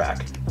he'll be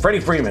back. Freddie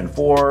Freeman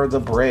for the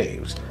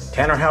Braves.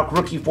 Tanner Houck,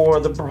 rookie for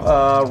the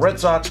Red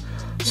Sox.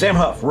 Sam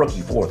Huff,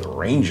 rookie for the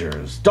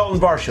Rangers. Dalton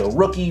Varsho,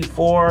 rookie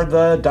for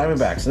the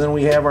Diamondbacks. And then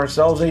we have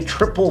ourselves a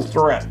triple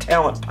threat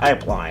talent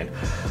pipeline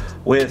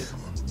with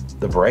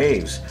the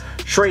Braves.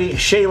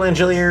 Shea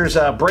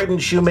Langeliers, Braden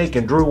Shoemake,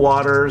 and Drew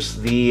Waters,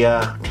 the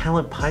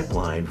talent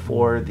pipeline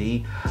for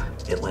the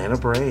Atlanta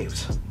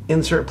Braves.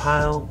 Insert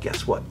pile,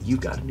 guess what? You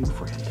got a new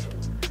friend.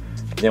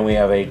 Then we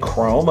have a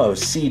chrome of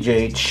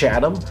CJ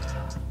Chatham.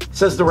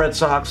 Says the Red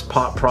Sox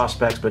pop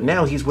prospects, but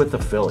now he's with the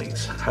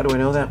Phillies. How do I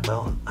know that?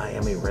 Well, I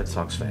am a Red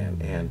Sox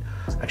fan, and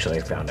actually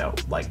I found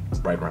out like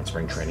right around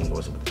spring training he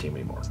wasn't with the team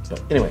anymore.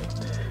 But anyway,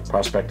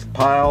 prospect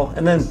pile.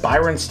 And then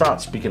Byron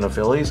Stott, speaking of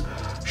Phillies,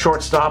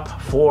 shortstop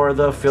for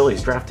the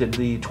Phillies, drafted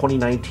the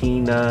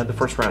 2019, the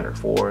first rounder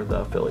for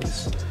the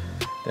Phillies.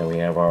 Then we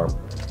have our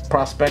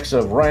prospects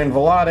of Ryan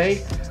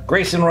Velarde,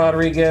 Grayson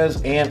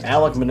Rodriguez, and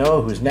Alek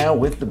Manoah, who's now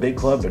with the big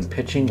club and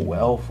pitching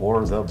well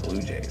for the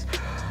Blue Jays.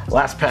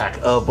 Last pack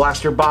of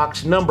Blaster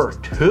Box number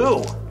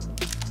 2.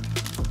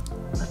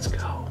 Let's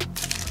go.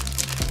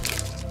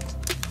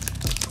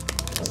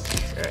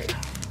 Okay.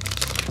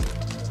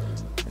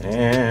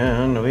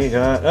 And we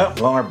got,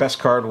 well, our best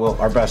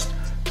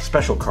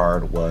special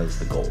card was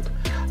the gold.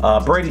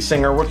 Brady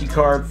Singer, rookie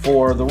card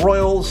for the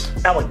Royals.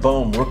 Alec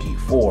Boehm, rookie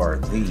for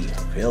the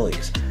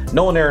Phillies.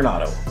 Nolan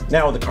Arenado,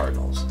 now with the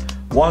Cardinals.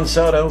 Juan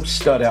Soto,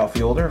 stud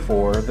outfielder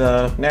for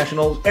the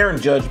Nationals. Aaron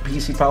Judge,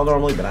 PC pile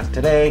normally, but not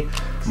today.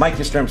 Mike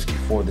Yastrzemski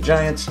for the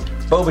Giants.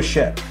 Bo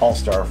Bichette,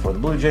 all-star for the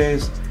Blue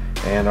Jays.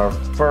 And our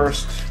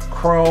first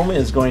chrome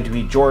is going to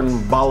be Jordan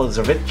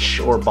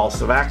Balazovic, or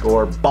Balsavac,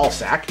 or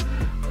Balsack,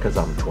 because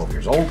I'm 12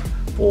 years old,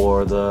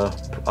 for the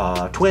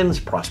Twins,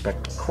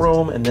 prospect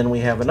chrome. And then we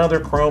have another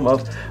chrome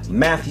of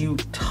Matthew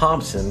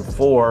Thompson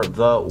for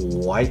the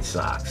White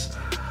Sox.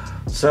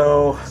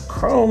 So,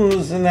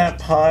 chromes in that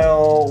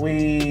pile,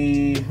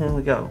 we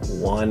got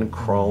 1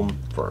 chrome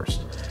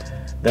first.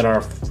 Then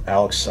our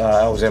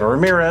Alexander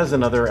Ramirez,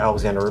 another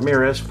Alexander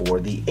Ramirez for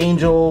the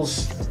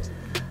Angels.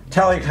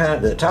 Tyler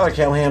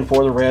Callahan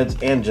for the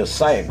Reds, and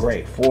Josiah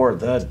Gray for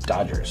the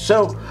Dodgers.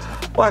 So,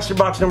 Blaster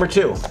Box number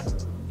 2.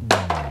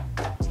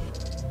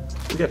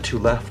 We got 2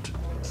 left.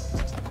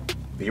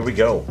 Here we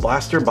go.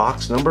 Blaster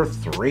Box number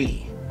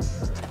 3.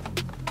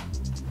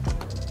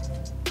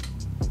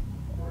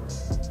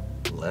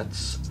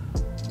 Let's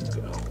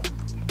go.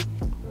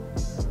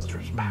 Let's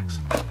try some packs.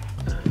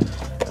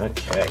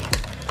 Okay.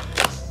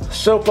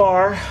 So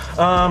far,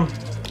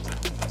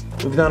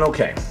 we've done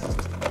okay.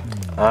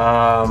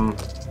 Have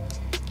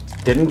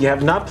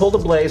not pulled a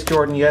Blaze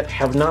Jordan yet.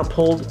 Have not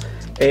pulled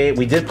a.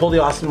 We did pull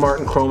the Austin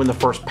Martin Chrome in the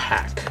first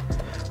pack.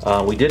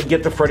 We did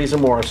get the Freddie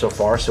Zamora so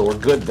far, so we're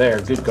good there.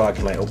 Good God,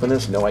 can I open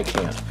this? No, I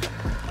can't.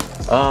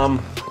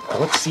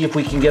 Let's see if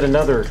we can get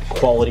another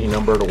quality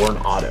number or an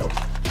auto.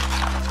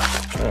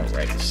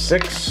 Alright,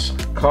 6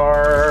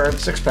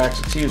 packs,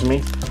 excuse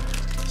me.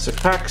 6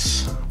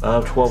 packs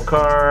of 12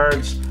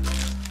 cards.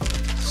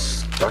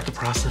 Start the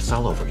process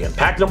all over again.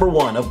 Pack number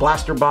 1 of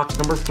Blaster Box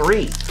number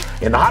 3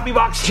 in the Hobby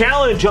Box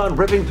Challenge on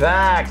ripping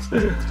packs.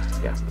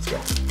 Yeah, let's go.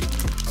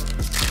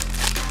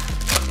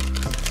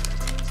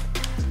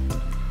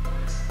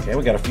 Okay,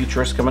 we got a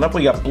futurist coming up.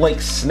 We got Blake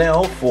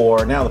Snell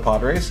for now the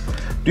Padres.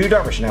 Dude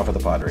Darvish now for the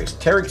Padres.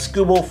 Tarek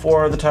Skubal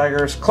for the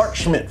Tigers. Clark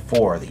Schmidt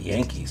for the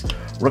Yankees.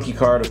 Rookie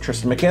card of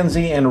Tristan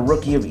McKenzie and a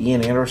rookie of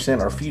Ian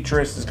Anderson. Our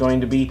futurist is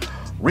going to be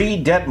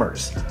Reed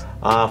Detmers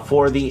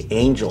for the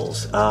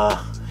Angels.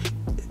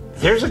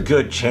 There's a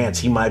good chance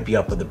he might be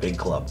up with the big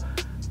club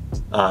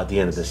at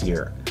the end of this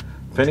year.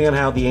 Depending on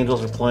how the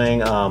Angels are playing,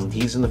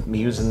 he was in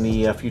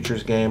the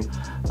futures game.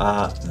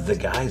 The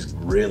guy's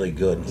really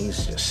good, and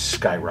he's just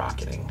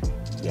skyrocketing.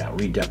 Yeah,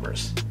 Reed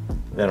Detmers.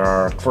 Then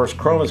our first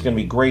chrome is going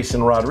to be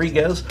Grayson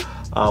Rodriguez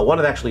One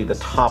of actually the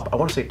top, I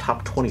want to say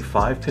top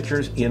 25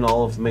 pitchers in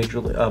all of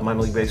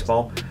minor league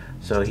baseball.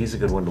 So he's a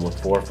good one to look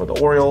for the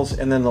Orioles.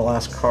 And then the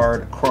last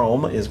card,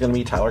 Chrome, is going to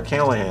be Tyler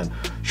Callahan.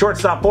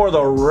 Shortstop for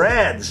the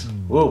Reds.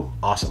 Ooh,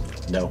 awesome.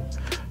 No.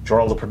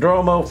 Geraldo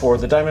Perdomo for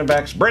the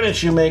Diamondbacks. Brendan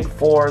Shoemake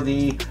for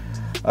the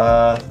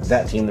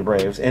that team, the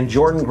Braves. And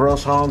Jordan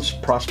Grossholm's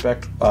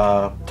prospect,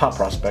 top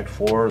prospect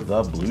for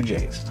the Blue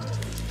Jays.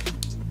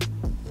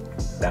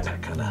 That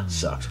pack kind of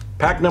sucks.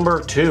 Pack number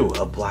 2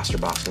 of Blaster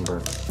Box number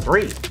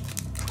 3.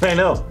 I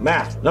know,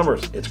 math,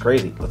 numbers, it's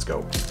crazy. Let's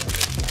go.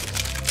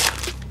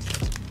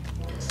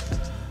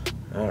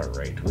 All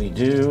right, we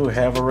do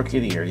have a Rookie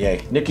of the Year.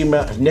 Yay. Nick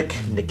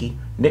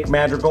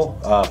Madrigal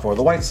for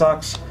the White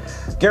Sox.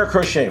 Garrett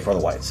Crochet for the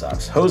White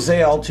Sox. Jose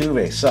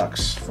Altuve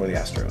sucks for the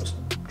Astros.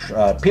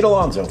 Pete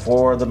Alonso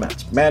for the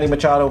Mets. Manny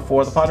Machado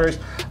for the Padres.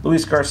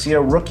 Luis Garcia,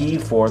 rookie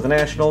for the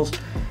Nationals.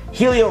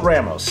 Helio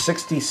Ramos,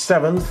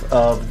 67th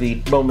of the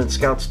Bowman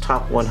Scouts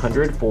Top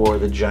 100 for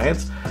the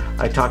Giants.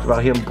 I talked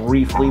about him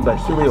briefly, but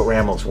Helio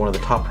Ramos, one of the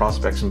top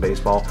prospects in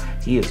baseball.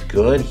 He is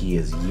good, he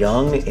is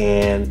young,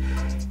 and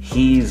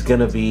he's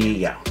gonna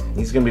be a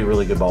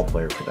really good ball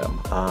player for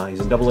them. He's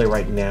in AA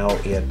right now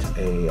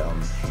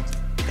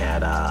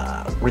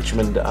at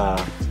Richmond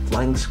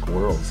Flying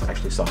Squirrels. I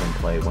actually saw him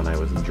play when I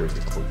was in Jersey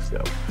a couple weeks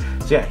ago.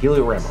 So yeah,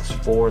 Helio Ramos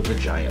for the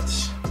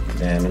Giants.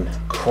 Then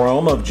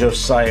Chrome of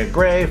Josiah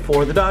Gray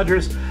for the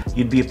Dodgers.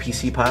 You'd be a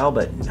PC pile,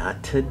 but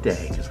not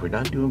today, because we're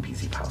not doing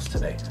PC piles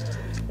today.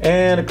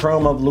 And a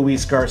Chrome of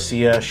Luis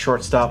Garcia,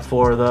 shortstop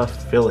for the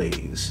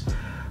Phillies.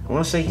 I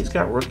want to say he's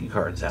got rookie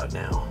cards out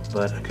now,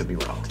 but I could be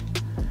wrong.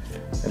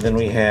 And then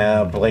we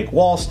have Blake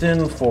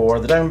Walston for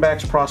the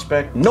Diamondbacks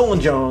prospect, Nolan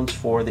Jones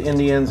for the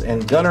Indians,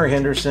 and Gunnar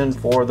Henderson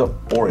for the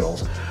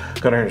Orioles.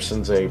 Gunnar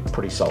Henderson's a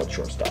pretty solid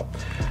shortstop.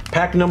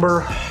 Pack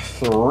number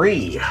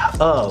 3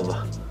 of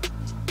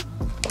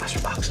Blaster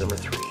Box number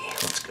 3.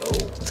 Let's go.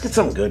 Let's get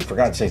something good, for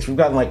God's sakes. We've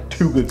gotten like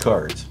 2 good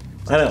cards.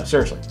 I know,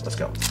 seriously. Let's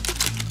go.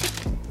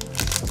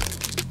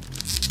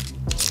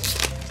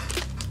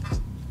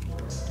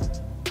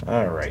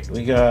 All right,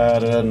 we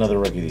got another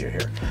Rookie of the Year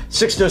here.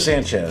 Sixto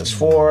Sanchez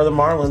for the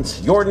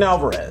Marlins. Yordan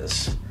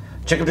Alvarez.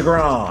 Jacob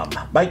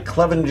deGrom. Mike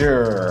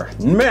Clevenger.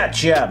 Matt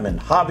Chapman.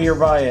 Javier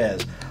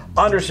Baez.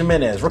 Andres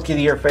Jimenez. Rookie of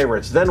the Year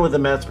favorites. Then with the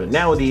Mets, but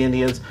now with the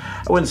Indians.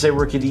 I wouldn't say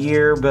Rookie of the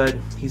Year, but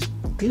he's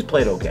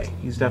played okay.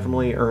 He's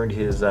definitely earned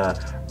his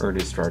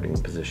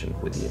starting position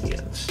with the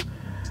Indians.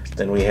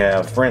 Then we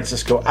have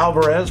Francisco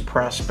Alvarez,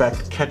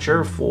 prospect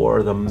catcher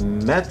for the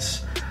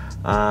Mets.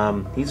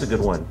 He's a good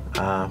one.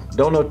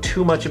 Don't know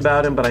too much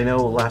about him, but I know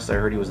last I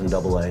heard he was in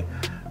AA,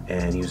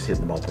 and he was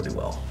hitting the ball pretty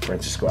well.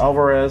 Francisco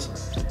Alvarez.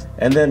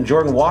 And then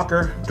Jordan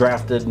Walker,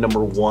 drafted number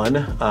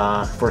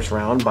 1, first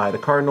round by the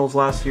Cardinals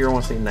last year. I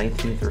want to say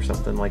 19th or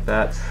something like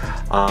that.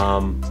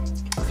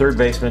 Third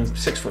baseman,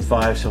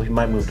 6'5", so he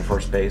might move to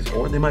first base,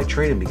 or they might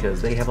trade him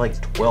because they have like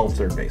 12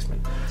 third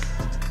basemen.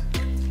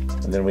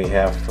 And then we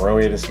have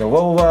Froyedis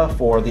Novova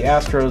for the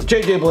Astros,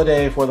 JJ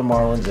Bleday for the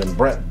Marlins, and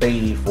Brett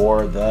Beatty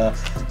for the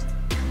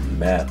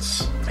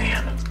Mets.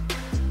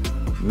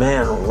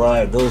 Man,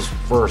 right, those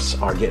firsts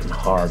are getting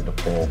hard to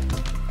pull.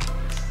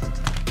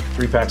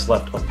 3 packs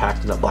left of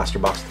pack Blaster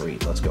Box 3.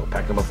 Let's go,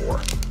 pack number 4.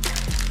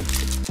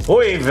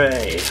 Oy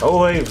vey,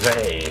 oy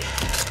vey.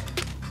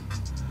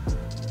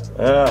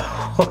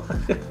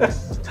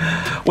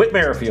 Whit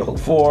Merrifield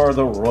for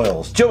the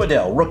Royals. Joe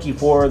Adell, rookie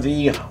for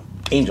the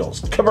Angels.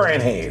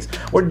 Cameron Hayes.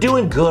 We're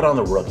doing good on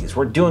the rookies.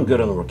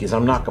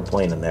 I'm not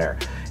complaining there.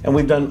 And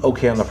we've done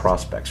okay on the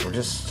prospects. We're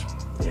just,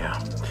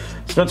 yeah.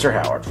 Spencer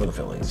Howard for the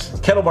Phillies.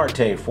 Ketel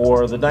Marte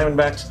for the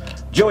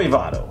Diamondbacks. Joey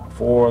Votto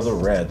for the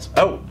Reds.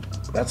 Oh,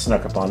 that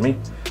snuck up on me.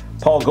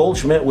 Paul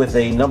Goldschmidt with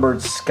a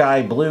numbered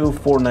sky blue,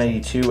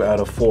 492 out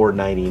of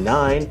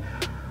 499.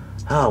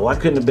 Oh, why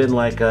couldn't it have been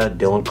like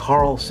Dylan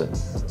Carlson,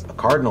 a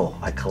Cardinal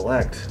I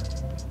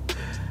collect.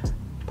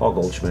 Paul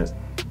Goldschmidt.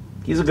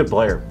 He's a good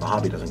player. The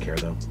hobby doesn't care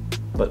though.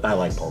 But I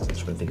like Paul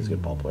Goldschmidt. I think he's a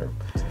good ball player.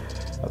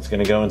 That's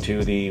going to go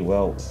into the,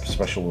 well,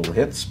 special little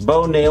hits.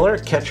 Bo Naylor,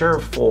 catcher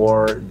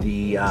for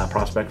the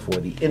prospect for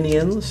the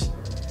Indians.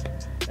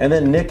 And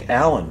then Nick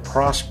Allen,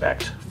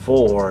 prospect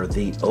for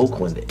the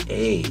Oakland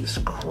A's,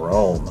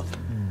 Chrome.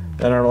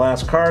 Then our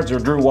last cards are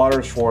Drew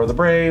Waters for the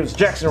Braves,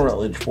 Jackson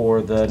Rutledge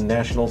for the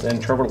Nationals, and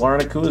Trevor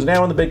Larnach, who is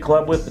now in the big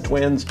club with the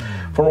Twins,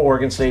 from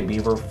Oregon State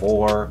Beaver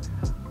for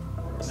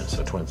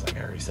Minnesota Twins, like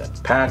I already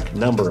said. Pack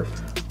number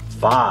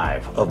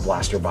 5 of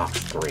Blaster Box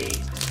 3.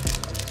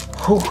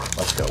 Whew,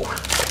 let's go.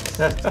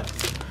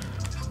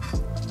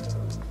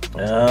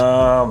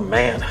 Oh,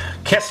 man.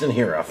 Keston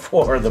Hiura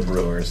for the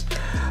Brewers.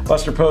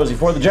 Buster Posey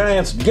for the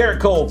Giants.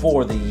 Garrett Cole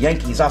for the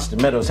Yankees. Austin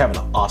Meadows having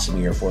an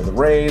awesome year for the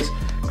Rays.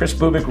 Chris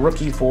Bubik,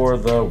 rookie for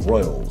the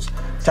Royals.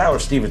 Tyler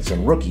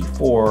Stevenson, rookie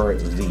for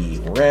the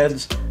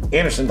Reds.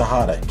 Anderson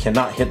Tejada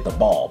cannot hit the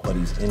ball, but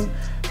he's in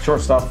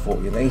shortstop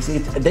for you.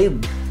 They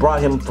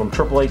brought him from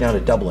AAA down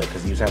to AA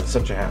because he was having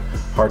such a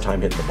hard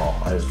time hitting the ball.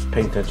 I was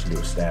paying attention to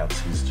his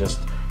stats.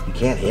 He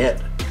can't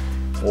hit.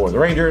 For the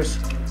Rangers,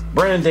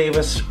 Brandon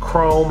Davis,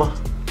 Chrome,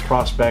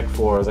 prospect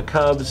for the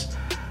Cubs.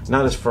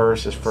 Not his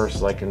first. His first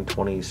is like in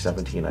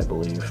 2017, I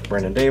believe.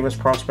 Brandon Davis,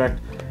 prospect.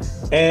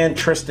 And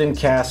Tristan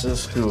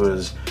Cassis, who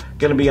is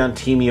going to be on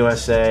Team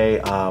USA.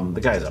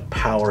 The guy's a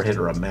power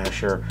hitter, a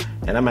masher.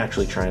 And I'm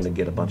actually trying to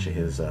get a bunch of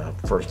his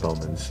first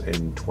Bowmans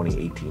in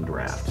 2018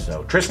 draft.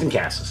 So, Tristan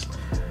Cassis.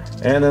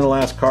 And then the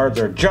last cards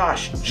are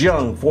Josh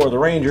Jung for the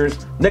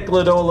Rangers, Nick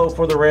Lodolo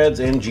for the Reds,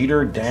 and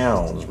Jeter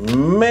Downs.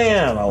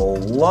 Man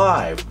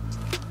alive.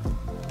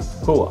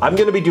 Cool. I'm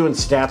going to be doing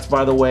stats,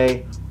 by the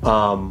way,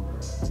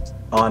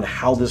 on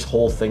how this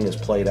whole thing is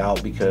played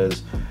out,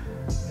 because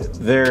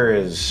there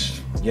is,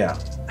 yeah,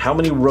 how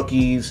many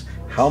rookies,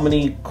 how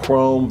many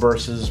chrome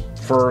versus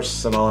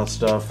firsts and all that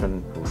stuff,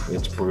 and oof,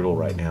 it's brutal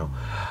right now.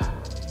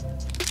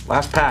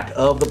 Last pack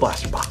of the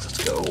blaster box.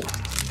 Let's go.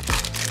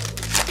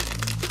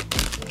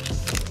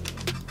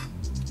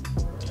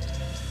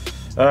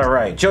 All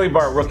right, Joey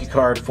Bart rookie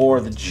card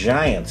for the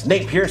Giants.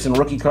 Nate Pearson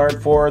rookie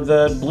card for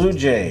the Blue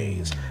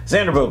Jays.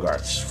 Xander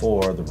Bogaerts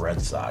for the Red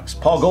Sox.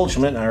 Paul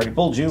Goldschmidt, I already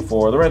pulled you,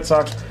 for the Red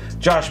Sox.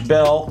 Josh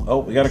Bell. Oh,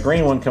 we got a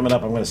green one coming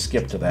up. I'm going to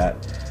skip to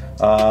that.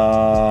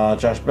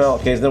 Josh Bell.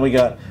 Okay, so then we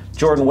got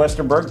Jordan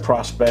Westerberg,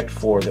 prospect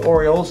for the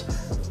Orioles.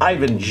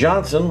 Ivan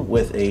Johnson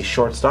with a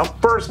shortstop.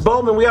 First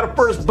Bowman. We got a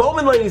first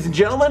Bowman, ladies and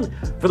gentlemen,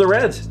 for the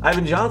Reds.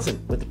 Ivan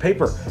Johnson with the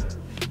paper.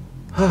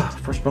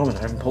 First Bowman. I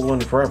haven't pulled one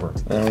in forever.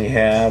 Then we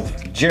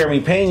have Jeremy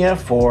Pena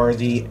for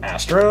the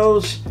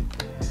Astros.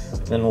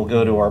 Then we'll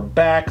go to our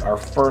back. Our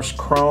first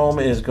chrome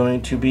is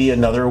going to be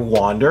another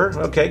Wander.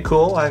 Okay,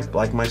 cool. I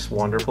like my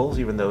Wander pulls,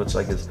 even though it's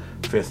like his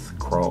fifth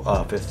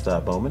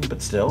Bowman,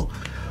 but still.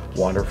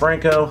 Wander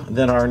Franco.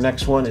 Then our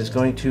next one is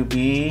going to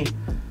be,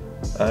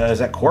 is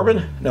that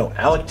Corbin? No,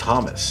 Alec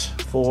Thomas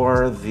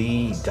for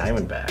the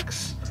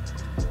Diamondbacks.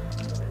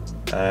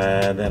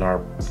 And then our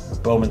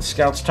Bowman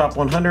Scouts Top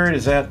 100,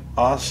 is that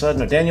Asa?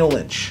 No, Daniel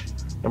Lynch.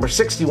 Number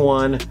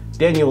 61,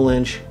 Daniel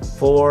Lynch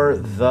for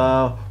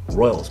the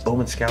Royals.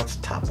 Bowman Scouts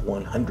Top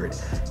 100.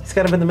 He's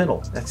got him in the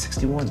middle. That's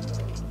 61.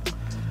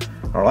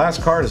 Our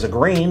last card is a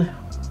green.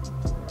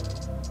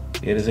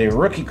 It is a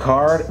rookie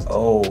card.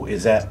 Oh,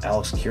 is that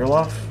Alex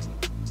Kirilloff?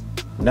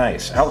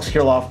 Nice. Alex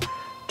Kirilloff,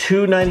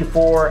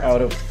 294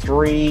 out of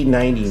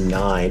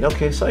 399.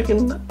 Okay, so I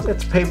can,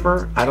 it's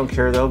paper. I don't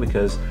care though,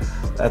 because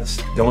that's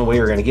the only way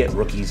you're going to get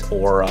rookies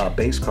or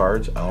base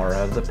cards are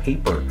out of the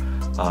paper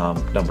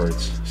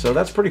numbers. So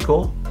that's pretty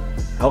cool.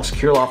 Alex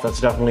Kirilloff, that's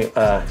definitely,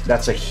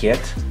 that's a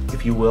hit,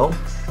 if you will.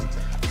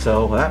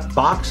 So that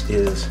box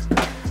is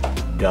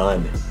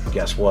done.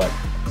 Guess what?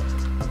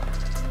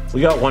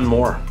 We got one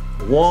more.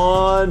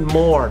 One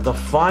more. The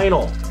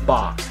final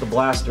box, the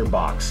blaster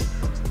box.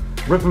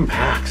 Ripping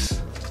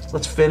packs.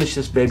 Let's finish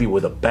this baby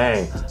with a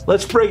bang.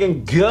 Let's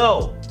friggin'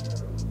 go.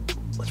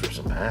 Let's rip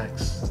some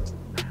packs.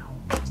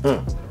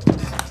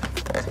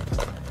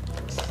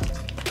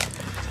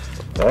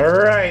 All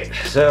right,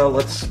 so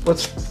let's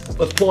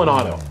pull an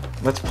auto.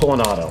 Let's pull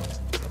an auto.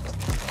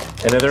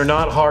 And they're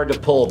not hard to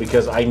pull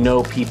because I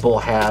know people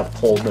have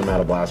pulled them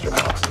out of blaster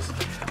boxes.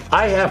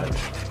 I haven't.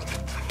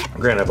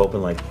 Granted, I've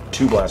opened like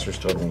 2 blasters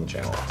total on the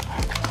channel.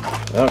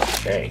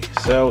 Okay,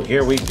 so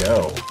here we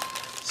go.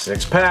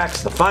 6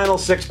 packs, the final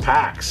 6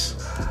 packs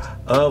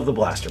of the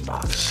blaster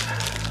box.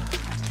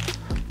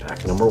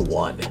 Pack number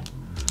 1.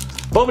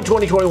 Bowman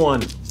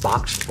 2021,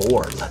 box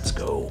 4. Let's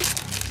go.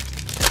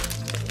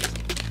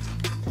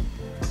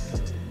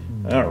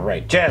 All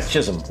right, Jazz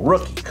Chisholm,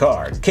 rookie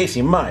card.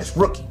 Casey Mize,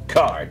 rookie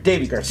card.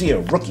 Davey Garcia,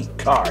 rookie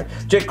card.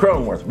 Jake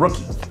Cronenworth,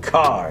 rookie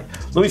card.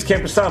 Luis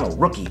Campusano,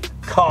 rookie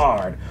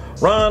card.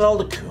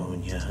 Ronald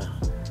Acuna,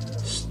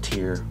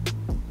 tier.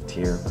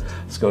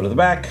 Let's go to the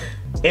back.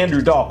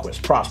 Andrew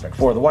Dahlquist, prospect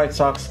for the White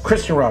Sox.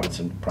 Christian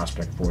Robinson,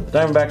 prospect for the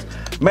Diamondbacks.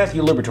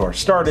 Matthew Liberatore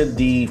started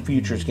the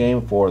Futures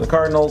game for the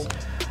Cardinals.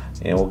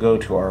 And we'll go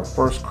to our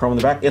first chrome in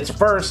the back. It's a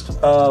first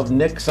of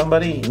Nick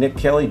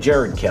Kelly,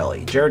 Jared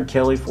Kelly. Jared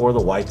Kelly for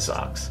the White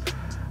Sox.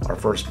 Our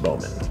first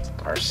Bowman.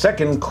 Our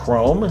second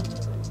chrome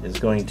is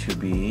going to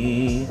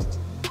be,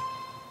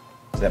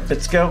 is that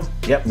Bitsko?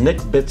 Yep, Nick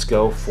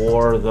Bitsko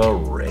for the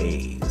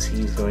Rays.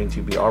 He's going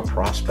to be our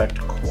prospect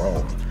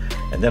chrome.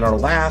 And then our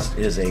last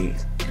is a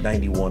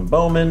 91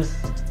 Bowman.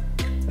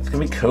 That's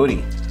going to be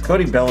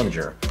Cody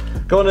Bellinger.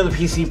 Going to the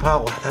PC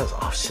pile. Wow, that was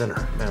off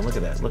center. Man, look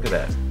at that. Look at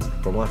that.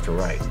 From left to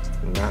right.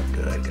 Not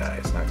good,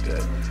 guys. Not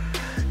good.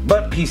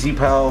 But PC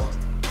pal,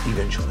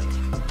 eventually.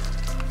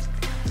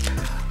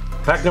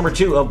 Pack number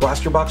 2 of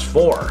Blaster Box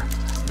 4.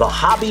 The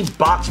Hobby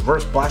Box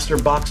vs. Blaster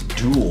Box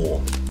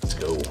Duel. Let's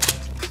go.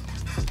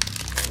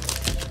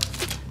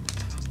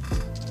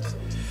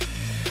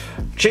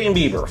 Shane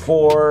Bieber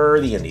for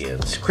the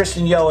Indians.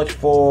 Christian Yelich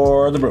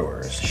for the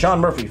Brewers.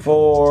 Sean Murphy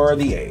for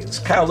the A's.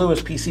 Kyle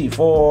Lewis PC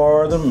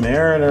for the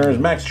Mariners.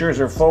 Max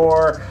Scherzer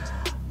for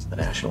the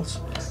Nationals.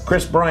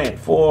 Chris Bryant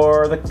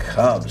for the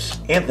Cubs.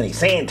 Anthony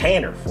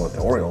Santander for the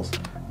Orioles.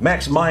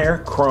 Max Meyer,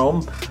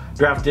 Chrome,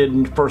 drafted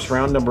in first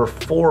round, number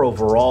 4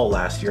 overall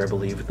last year, I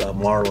believe, the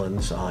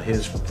Marlins.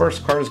 His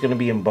first card is going to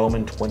be in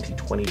Bowman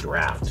 2020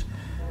 draft.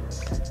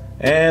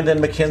 And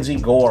then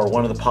Mackenzie Gore,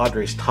 one of the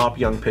Padres' top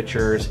young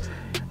pitchers.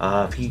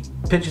 If he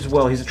pitches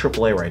well, he's a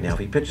AAA right now. If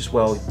he pitches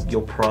well,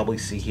 you'll probably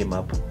see him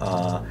up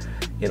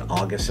in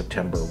August,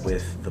 September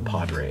with the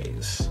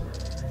Padres.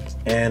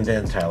 And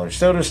then Tyler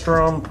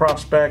Soderstrom,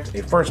 prospect,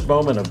 a first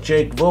Bowman of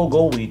Jake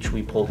Vogel, which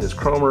we pulled his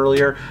chrome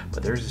earlier,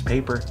 but there's his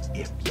paper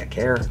if you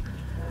care.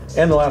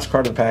 And the last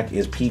card of the pack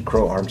is P.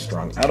 Crow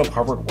Armstrong out of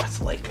Harvard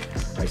Westlake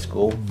High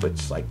School, which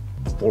is like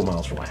 4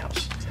 miles from my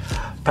house.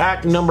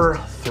 Pack number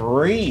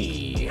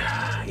 3.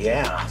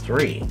 Yeah,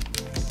 3.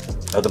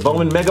 Of the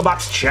Bowman Mega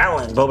Box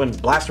Challenge, Bowman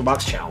Blaster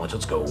Box Challenge.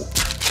 Let's go.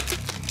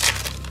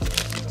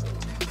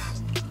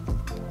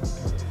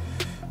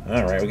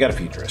 All right, we got a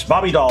futurist.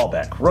 Bobby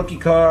Dahlbeck, rookie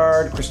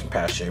card. Christian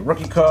Pache,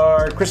 rookie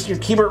card. Christian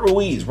Keibert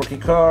Ruiz, rookie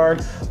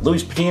card.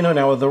 Luis Patino,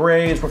 now with the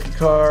Rays, rookie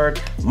card.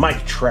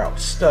 Mike Trout,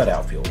 stud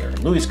outfielder.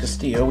 Luis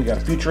Castillo, we got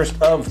a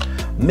futurist of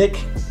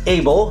Mick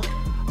Abel.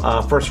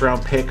 First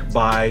round pick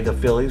by the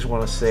Phillies, I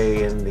want to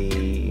say in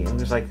the, it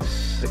was like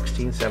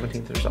 16th,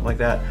 17th or something like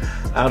that,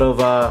 out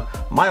of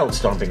mild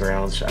stomping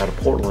grounds out of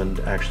Portland,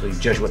 actually,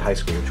 Jesuit High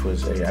School, which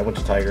was I went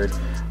to Tigard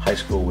High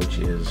School, which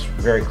is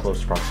very close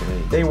to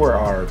proximity. They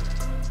were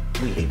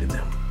we hated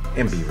them.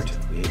 And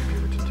Beaverton, we hated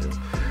Beaverton too.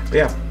 But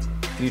yeah,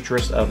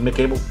 futurist of Mick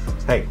Abel.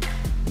 Hey,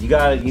 you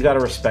gotta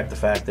respect the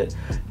fact that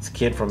it's a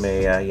kid from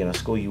a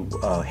school you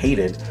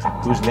hated,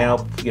 who's now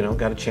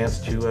got a chance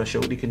to show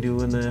what he can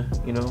do in the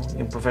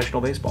in professional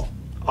baseball.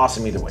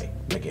 Awesome either way,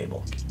 Mick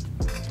Abel.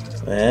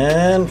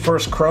 And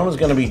first chrome is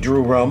going to be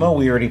Drew Romo.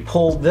 We already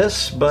pulled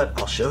this, but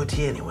I'll show it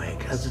to you anyway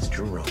because it's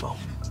Drew Romo.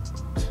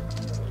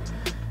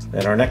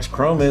 Then our next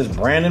chrome is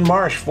Brandon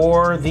Marsh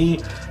for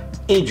the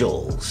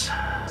Angels.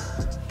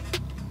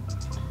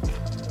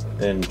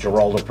 Then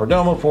Geraldo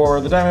Perdomo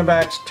for the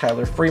Diamondbacks,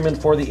 Tyler Freeman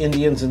for the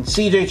Indians, and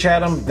C.J.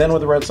 Chatham, then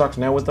with the Red Sox,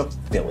 now with the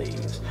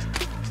Phillies.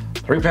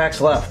 3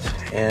 packs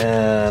left,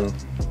 and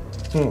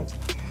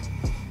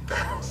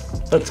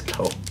let's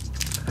go.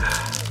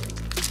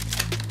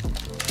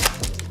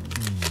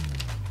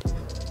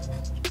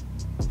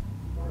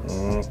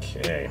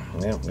 Okay,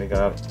 yeah, we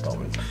got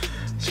Bowman.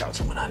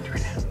 Scouts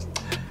 100.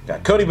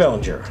 Got Cody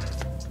Bellinger,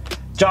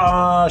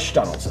 Josh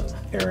Donaldson,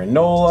 Aaron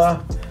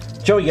Nola,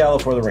 Joey Gallo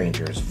for the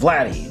Rangers,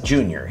 Vladdy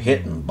Jr.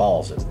 hitting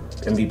balls in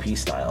MVP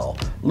style,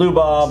 Lou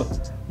Bob,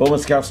 Bowman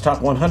Scouts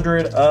Top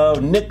 100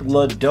 of Nick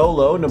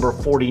Lodolo, number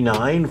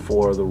 49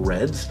 for the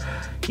Reds.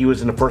 He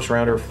was in the first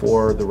rounder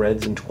for the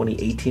Reds in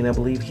 2018, I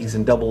believe. He's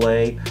in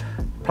AA.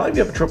 Probably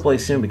be up at AAA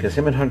soon because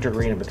him and Hunter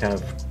Green have been kind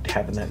of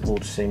having that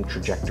little same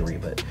trajectory.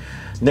 But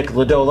Nick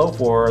Lodolo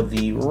for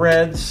the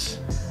Reds.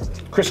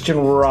 Christian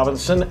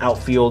Robinson,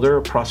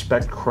 outfielder,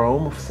 prospect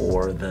chrome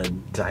for the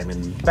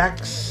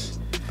Diamondbacks.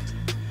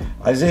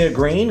 Isaiah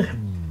Green,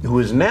 who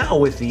is now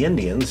with the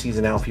Indians. He's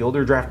an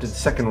outfielder, drafted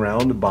second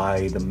round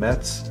by the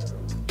Mets,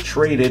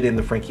 traded in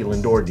the Frankie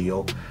Lindor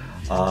deal.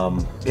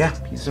 Yeah,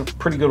 he's a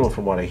pretty good one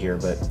from what I hear,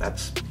 but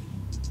that's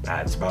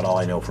about all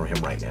I know from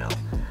him right now.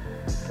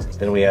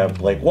 Then we have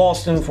Blake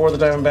Walston for the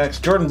Diamondbacks,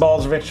 Jordan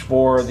Balzovich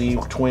for the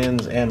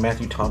Twins, and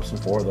Matthew Thompson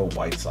for the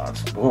White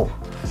Sox. Whoa.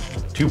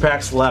 2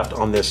 packs left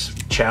on this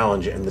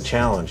challenge, and the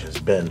challenge has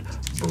been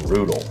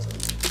brutal.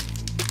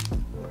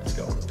 Let's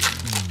go.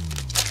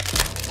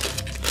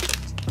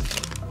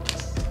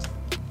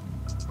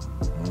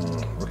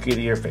 Rookie of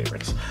the Year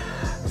favorites.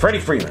 Freddie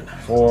Freeman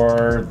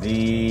for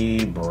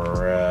the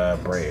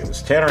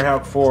Braves. Tanner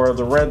Houck for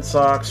the Red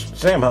Sox.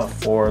 Sam Huff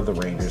for the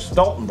Rangers.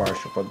 Dalton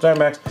Varsho for the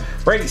Diamondbacks.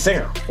 Brady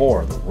Singer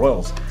for the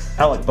Royals.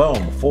 Alec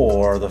Boehm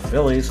for the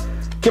Phillies.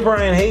 Kim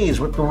Ryan Hayes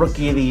with the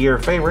Rookie of the Year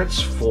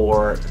favorites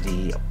for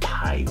the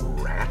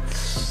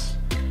Pirates.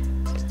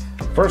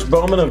 First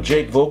Bowman of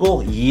Jake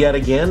Vogel. Yet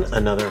again,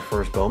 another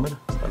first Bowman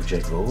of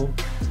Jake Vogel.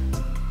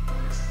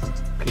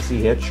 PC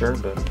hit, sure,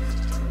 but...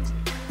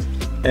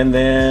 And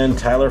then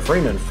Tyler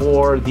Freeman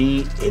for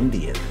the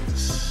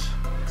Indians.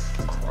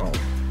 Chrome.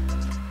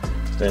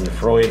 Then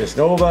Froydis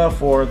Nova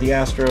for the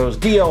Astros.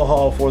 DL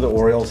Hall for the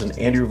Orioles. And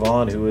Andrew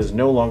Vaughn, who is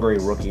no longer a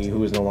rookie,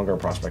 who is no longer a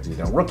prospect. He's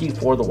now a rookie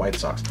for the White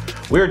Sox.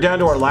 We are down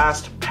to our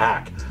last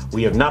pack.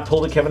 We have not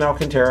pulled a Kevin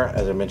Alcantara,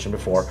 as I mentioned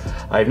before.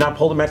 I have not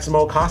pulled a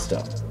Maximo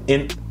Acosta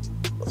in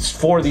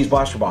 4 of these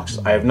blaster boxes.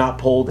 I have not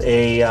pulled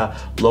a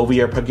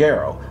Lovier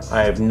Pagero.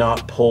 I have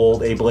not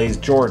pulled a Blaze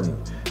Jordan.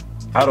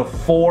 Out of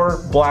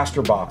 4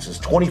 blaster boxes,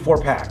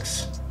 24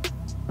 packs.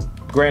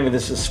 Granted,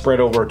 this is spread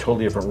over a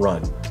totally different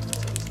run.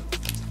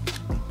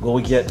 Will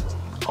we get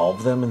all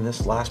of them in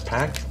this last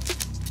pack?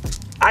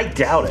 I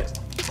doubt it.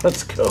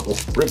 Let's go.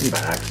 Ripping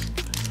packs.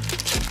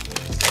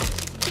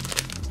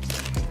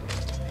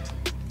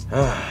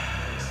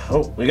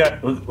 Oh, we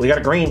got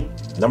a green,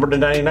 numbered to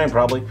 99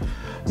 probably.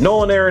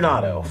 Nolan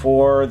Arenado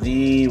for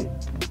the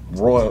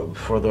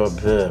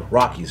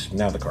Rockies,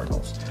 now the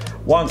Cardinals.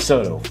 Juan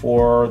Soto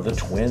for the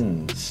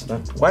Twins.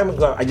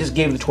 I just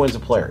gave the Twins a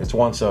player. It's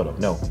Juan Soto.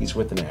 No, he's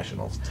with the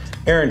Nationals.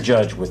 Aaron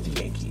Judge with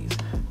the Yankees.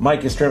 Mike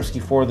Yastrzemski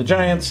for the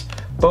Giants.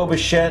 Bo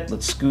Bichette.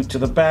 Let's scoot to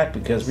the back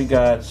because we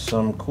got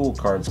some cool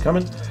cards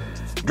coming.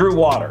 Drew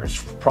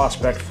Waters,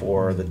 prospect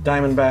for the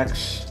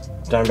Diamondbacks.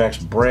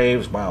 Diamondbacks,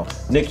 Braves. Wow.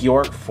 Nick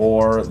York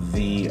for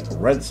the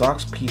Red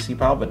Sox. PC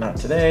pal, but not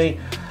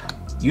today.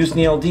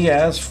 Yusniel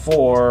Diaz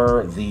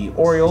for the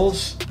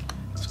Orioles.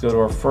 Let's go to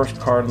our first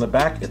card in the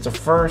back. It's a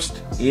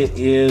first. It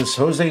is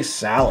Jose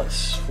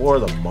Salas for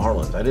the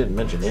Marlins. I didn't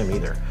mention him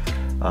either.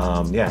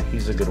 Yeah,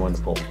 he's a good one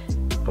to pull.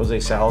 Jose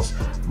Salas,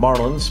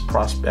 Marlins,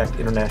 prospect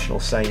international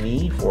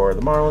signee for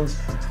the Marlins.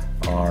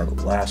 Our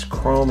last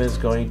chrome is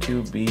going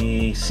to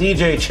be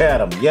CJ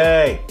Chatham.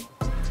 Yay!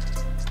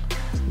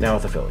 Now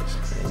with the Phillies.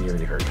 And you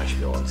already heard my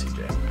spiel on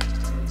CJ.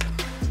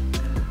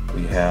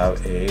 We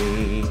have a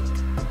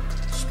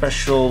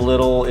special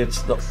little,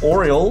 it's the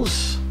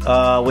Orioles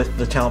with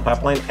the talent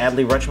pipeline.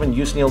 Adley Rutschman,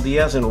 Yusniel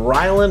Diaz, and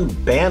Rylan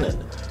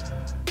Bannon.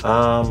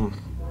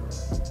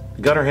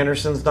 Gunnar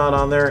Henderson's not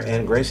on there,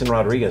 and Grayson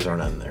Rodriguez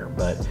aren't on there,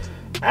 but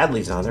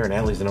Adley's on there, and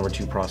Adley's the number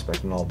 2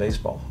 prospect in all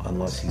baseball,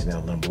 unless he's now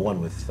number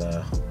 1 with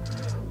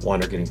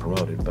Wander getting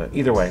promoted. But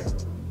either way,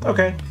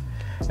 okay.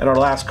 And our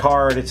last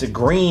card, it's a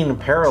green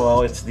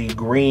parallel. It's the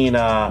green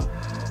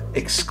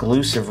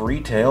exclusive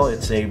retail.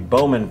 It's a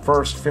Bowman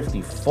First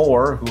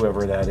 54,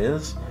 whoever that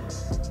is.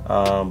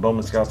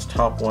 Bowman Scouts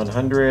Top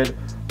 100.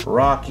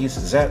 Rockies.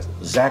 Is that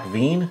Zach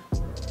Veen?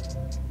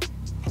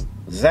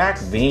 Zach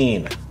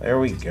Veen. There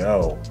we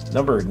go.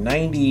 Number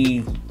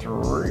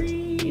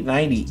 93,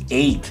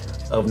 98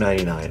 of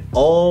 99.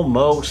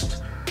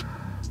 Almost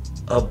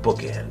a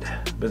bookend.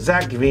 But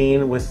Zach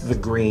Veen with the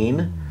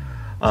green.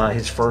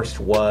 His first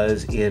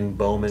was in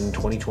Bowman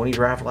 2020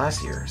 draft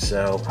last year.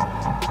 So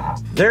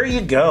there you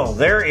go.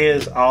 There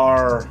is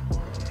our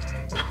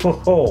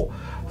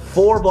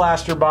 4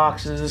 blaster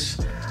boxes.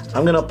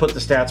 I'm going to put the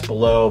stats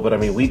below, but I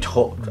mean, we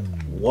told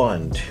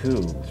 1,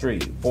 2, 3,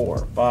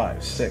 4,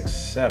 5, 6,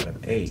 7,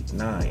 8,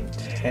 9,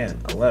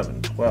 10,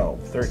 11,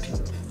 12, 13,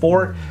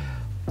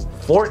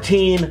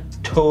 14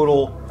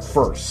 total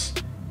firsts.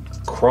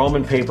 Chrome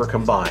and paper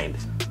combined.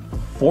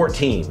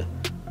 14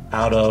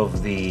 out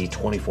of the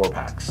 24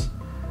 packs.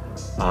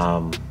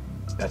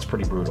 That's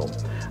pretty brutal.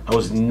 I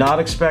was not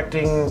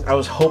expecting, I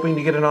was hoping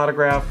to get an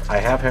autograph. I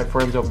have had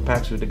friends open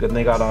packs who did good and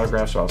they got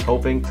autographs, so I was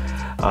hoping.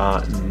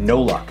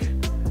 No luck.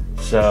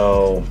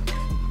 So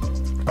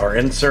our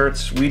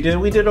inserts, we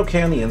did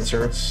okay on the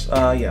inserts.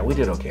 Yeah, we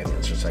did okay on the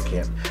inserts.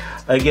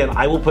 Again,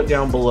 I will put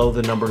down below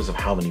the numbers of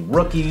how many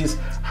rookies,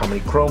 how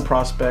many chrome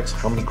prospects,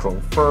 how many chrome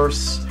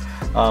firsts.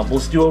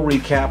 Let's do a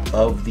recap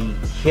of the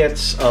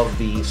hits of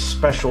the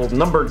special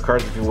numbered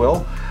cards, if you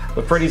will.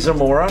 The Freddie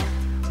Zamora,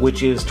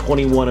 which is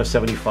 21 of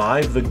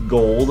 75. The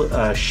gold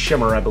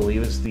shimmer, I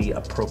believe, is the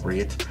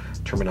appropriate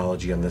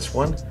terminology on this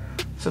one.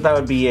 So that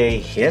would be a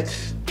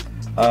hit.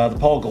 The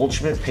Paul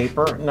Goldschmidt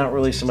paper, not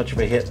really so much of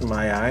a hit in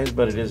my eyes,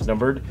 but it is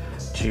numbered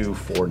to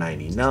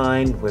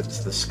 499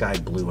 with the sky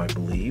blue, I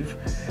believe.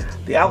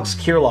 The Alex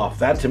Kirilloff,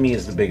 that to me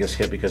is the biggest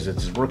hit because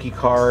it's his rookie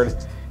card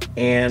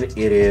and it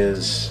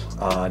is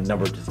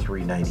numbered to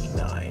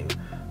 399.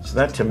 So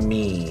that to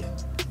me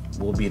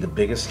will be the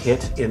biggest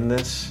hit in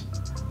this,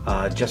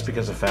 just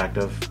because of the fact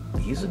of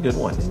he's a good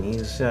one and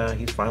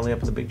he's finally up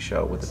in the big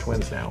show with the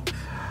Twins now.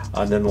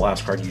 And then the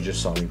last card you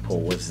just saw me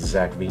pull was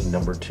Zach Veen,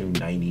 number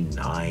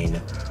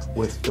 299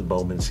 with the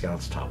Bowman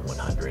Scouts Top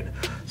 100.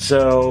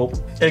 So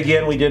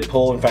again, we did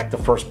pull, in fact, the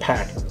first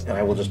pack, and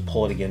I will just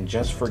pull it again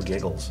just for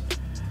giggles.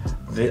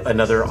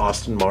 Another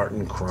Austin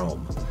Martin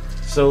Chrome.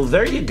 So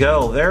there you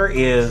go. There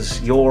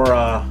is your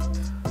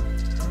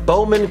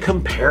Bowman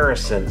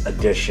Comparison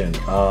edition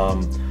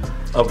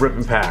of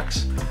Rippin'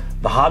 Packs.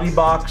 The hobby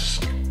box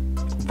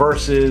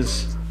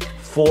versus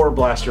 4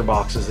 blaster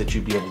boxes that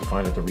you'd be able to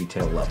find at the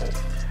retail level.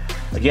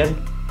 Again,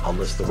 I'll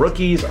list the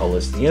rookies, I'll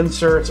list the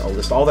inserts, I'll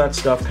list all that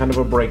stuff, kind of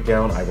a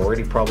breakdown. I've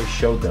already probably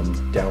showed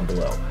them down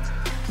below.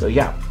 So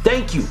yeah,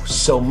 thank you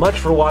so much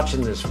for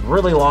watching this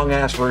really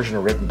long-ass version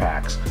of Rippin'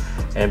 Packs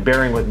and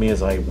bearing with me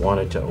as I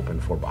wanted to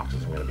open 4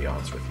 boxes, I'm going to be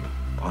honest with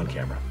you, on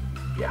camera.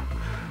 Yeah.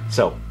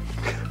 So,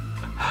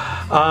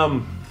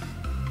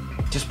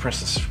 just press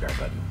the subscribe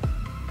button.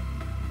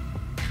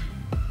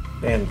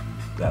 And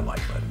that like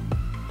button.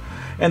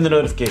 And the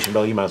notification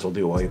bell, you might as well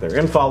do while you're there.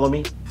 And follow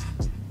me.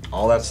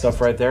 All that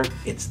stuff right there,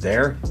 it's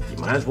there. You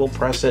might as well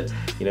press it.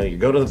 You know, you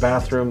go to the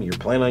bathroom, you're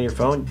playing on your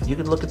phone, you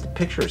can look at the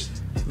pictures,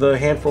 the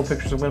handful of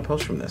pictures I'm going to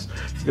post from this.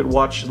 You could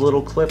watch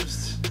little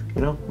clips,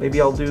 you know,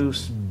 maybe I'll do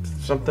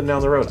something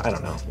down the road. I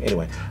don't know.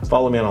 Anyway,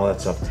 follow me on all that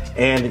stuff.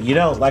 And, you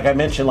know, like I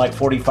mentioned like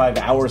 45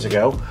 hours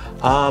ago,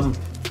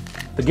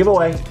 the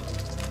giveaway,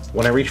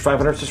 when I reach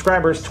 500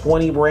 subscribers,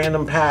 20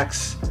 random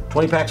packs.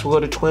 20 packs will go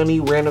to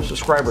 20 random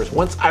subscribers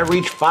once I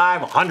reach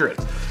 500.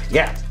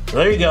 Yeah, so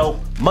there you go.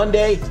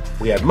 Monday,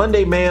 we had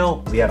Monday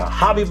mail. We had a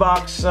hobby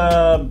box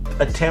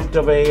attempt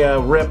of a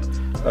rip.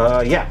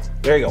 Yeah,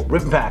 there you go,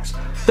 Rippin' Packs.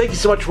 Thank you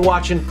so much for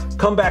watching.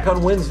 Come back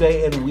on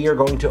Wednesday and we are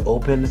going to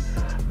open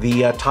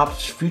the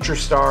Topps Future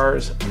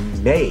Stars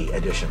May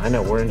edition. I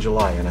know, we're in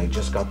July and I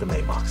just got the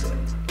May box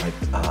in,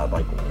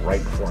 like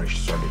right before I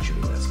started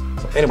shooting this.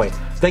 So anyway,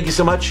 thank you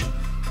so much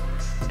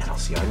and I'll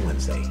see you on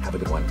Wednesday. Have a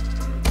good one.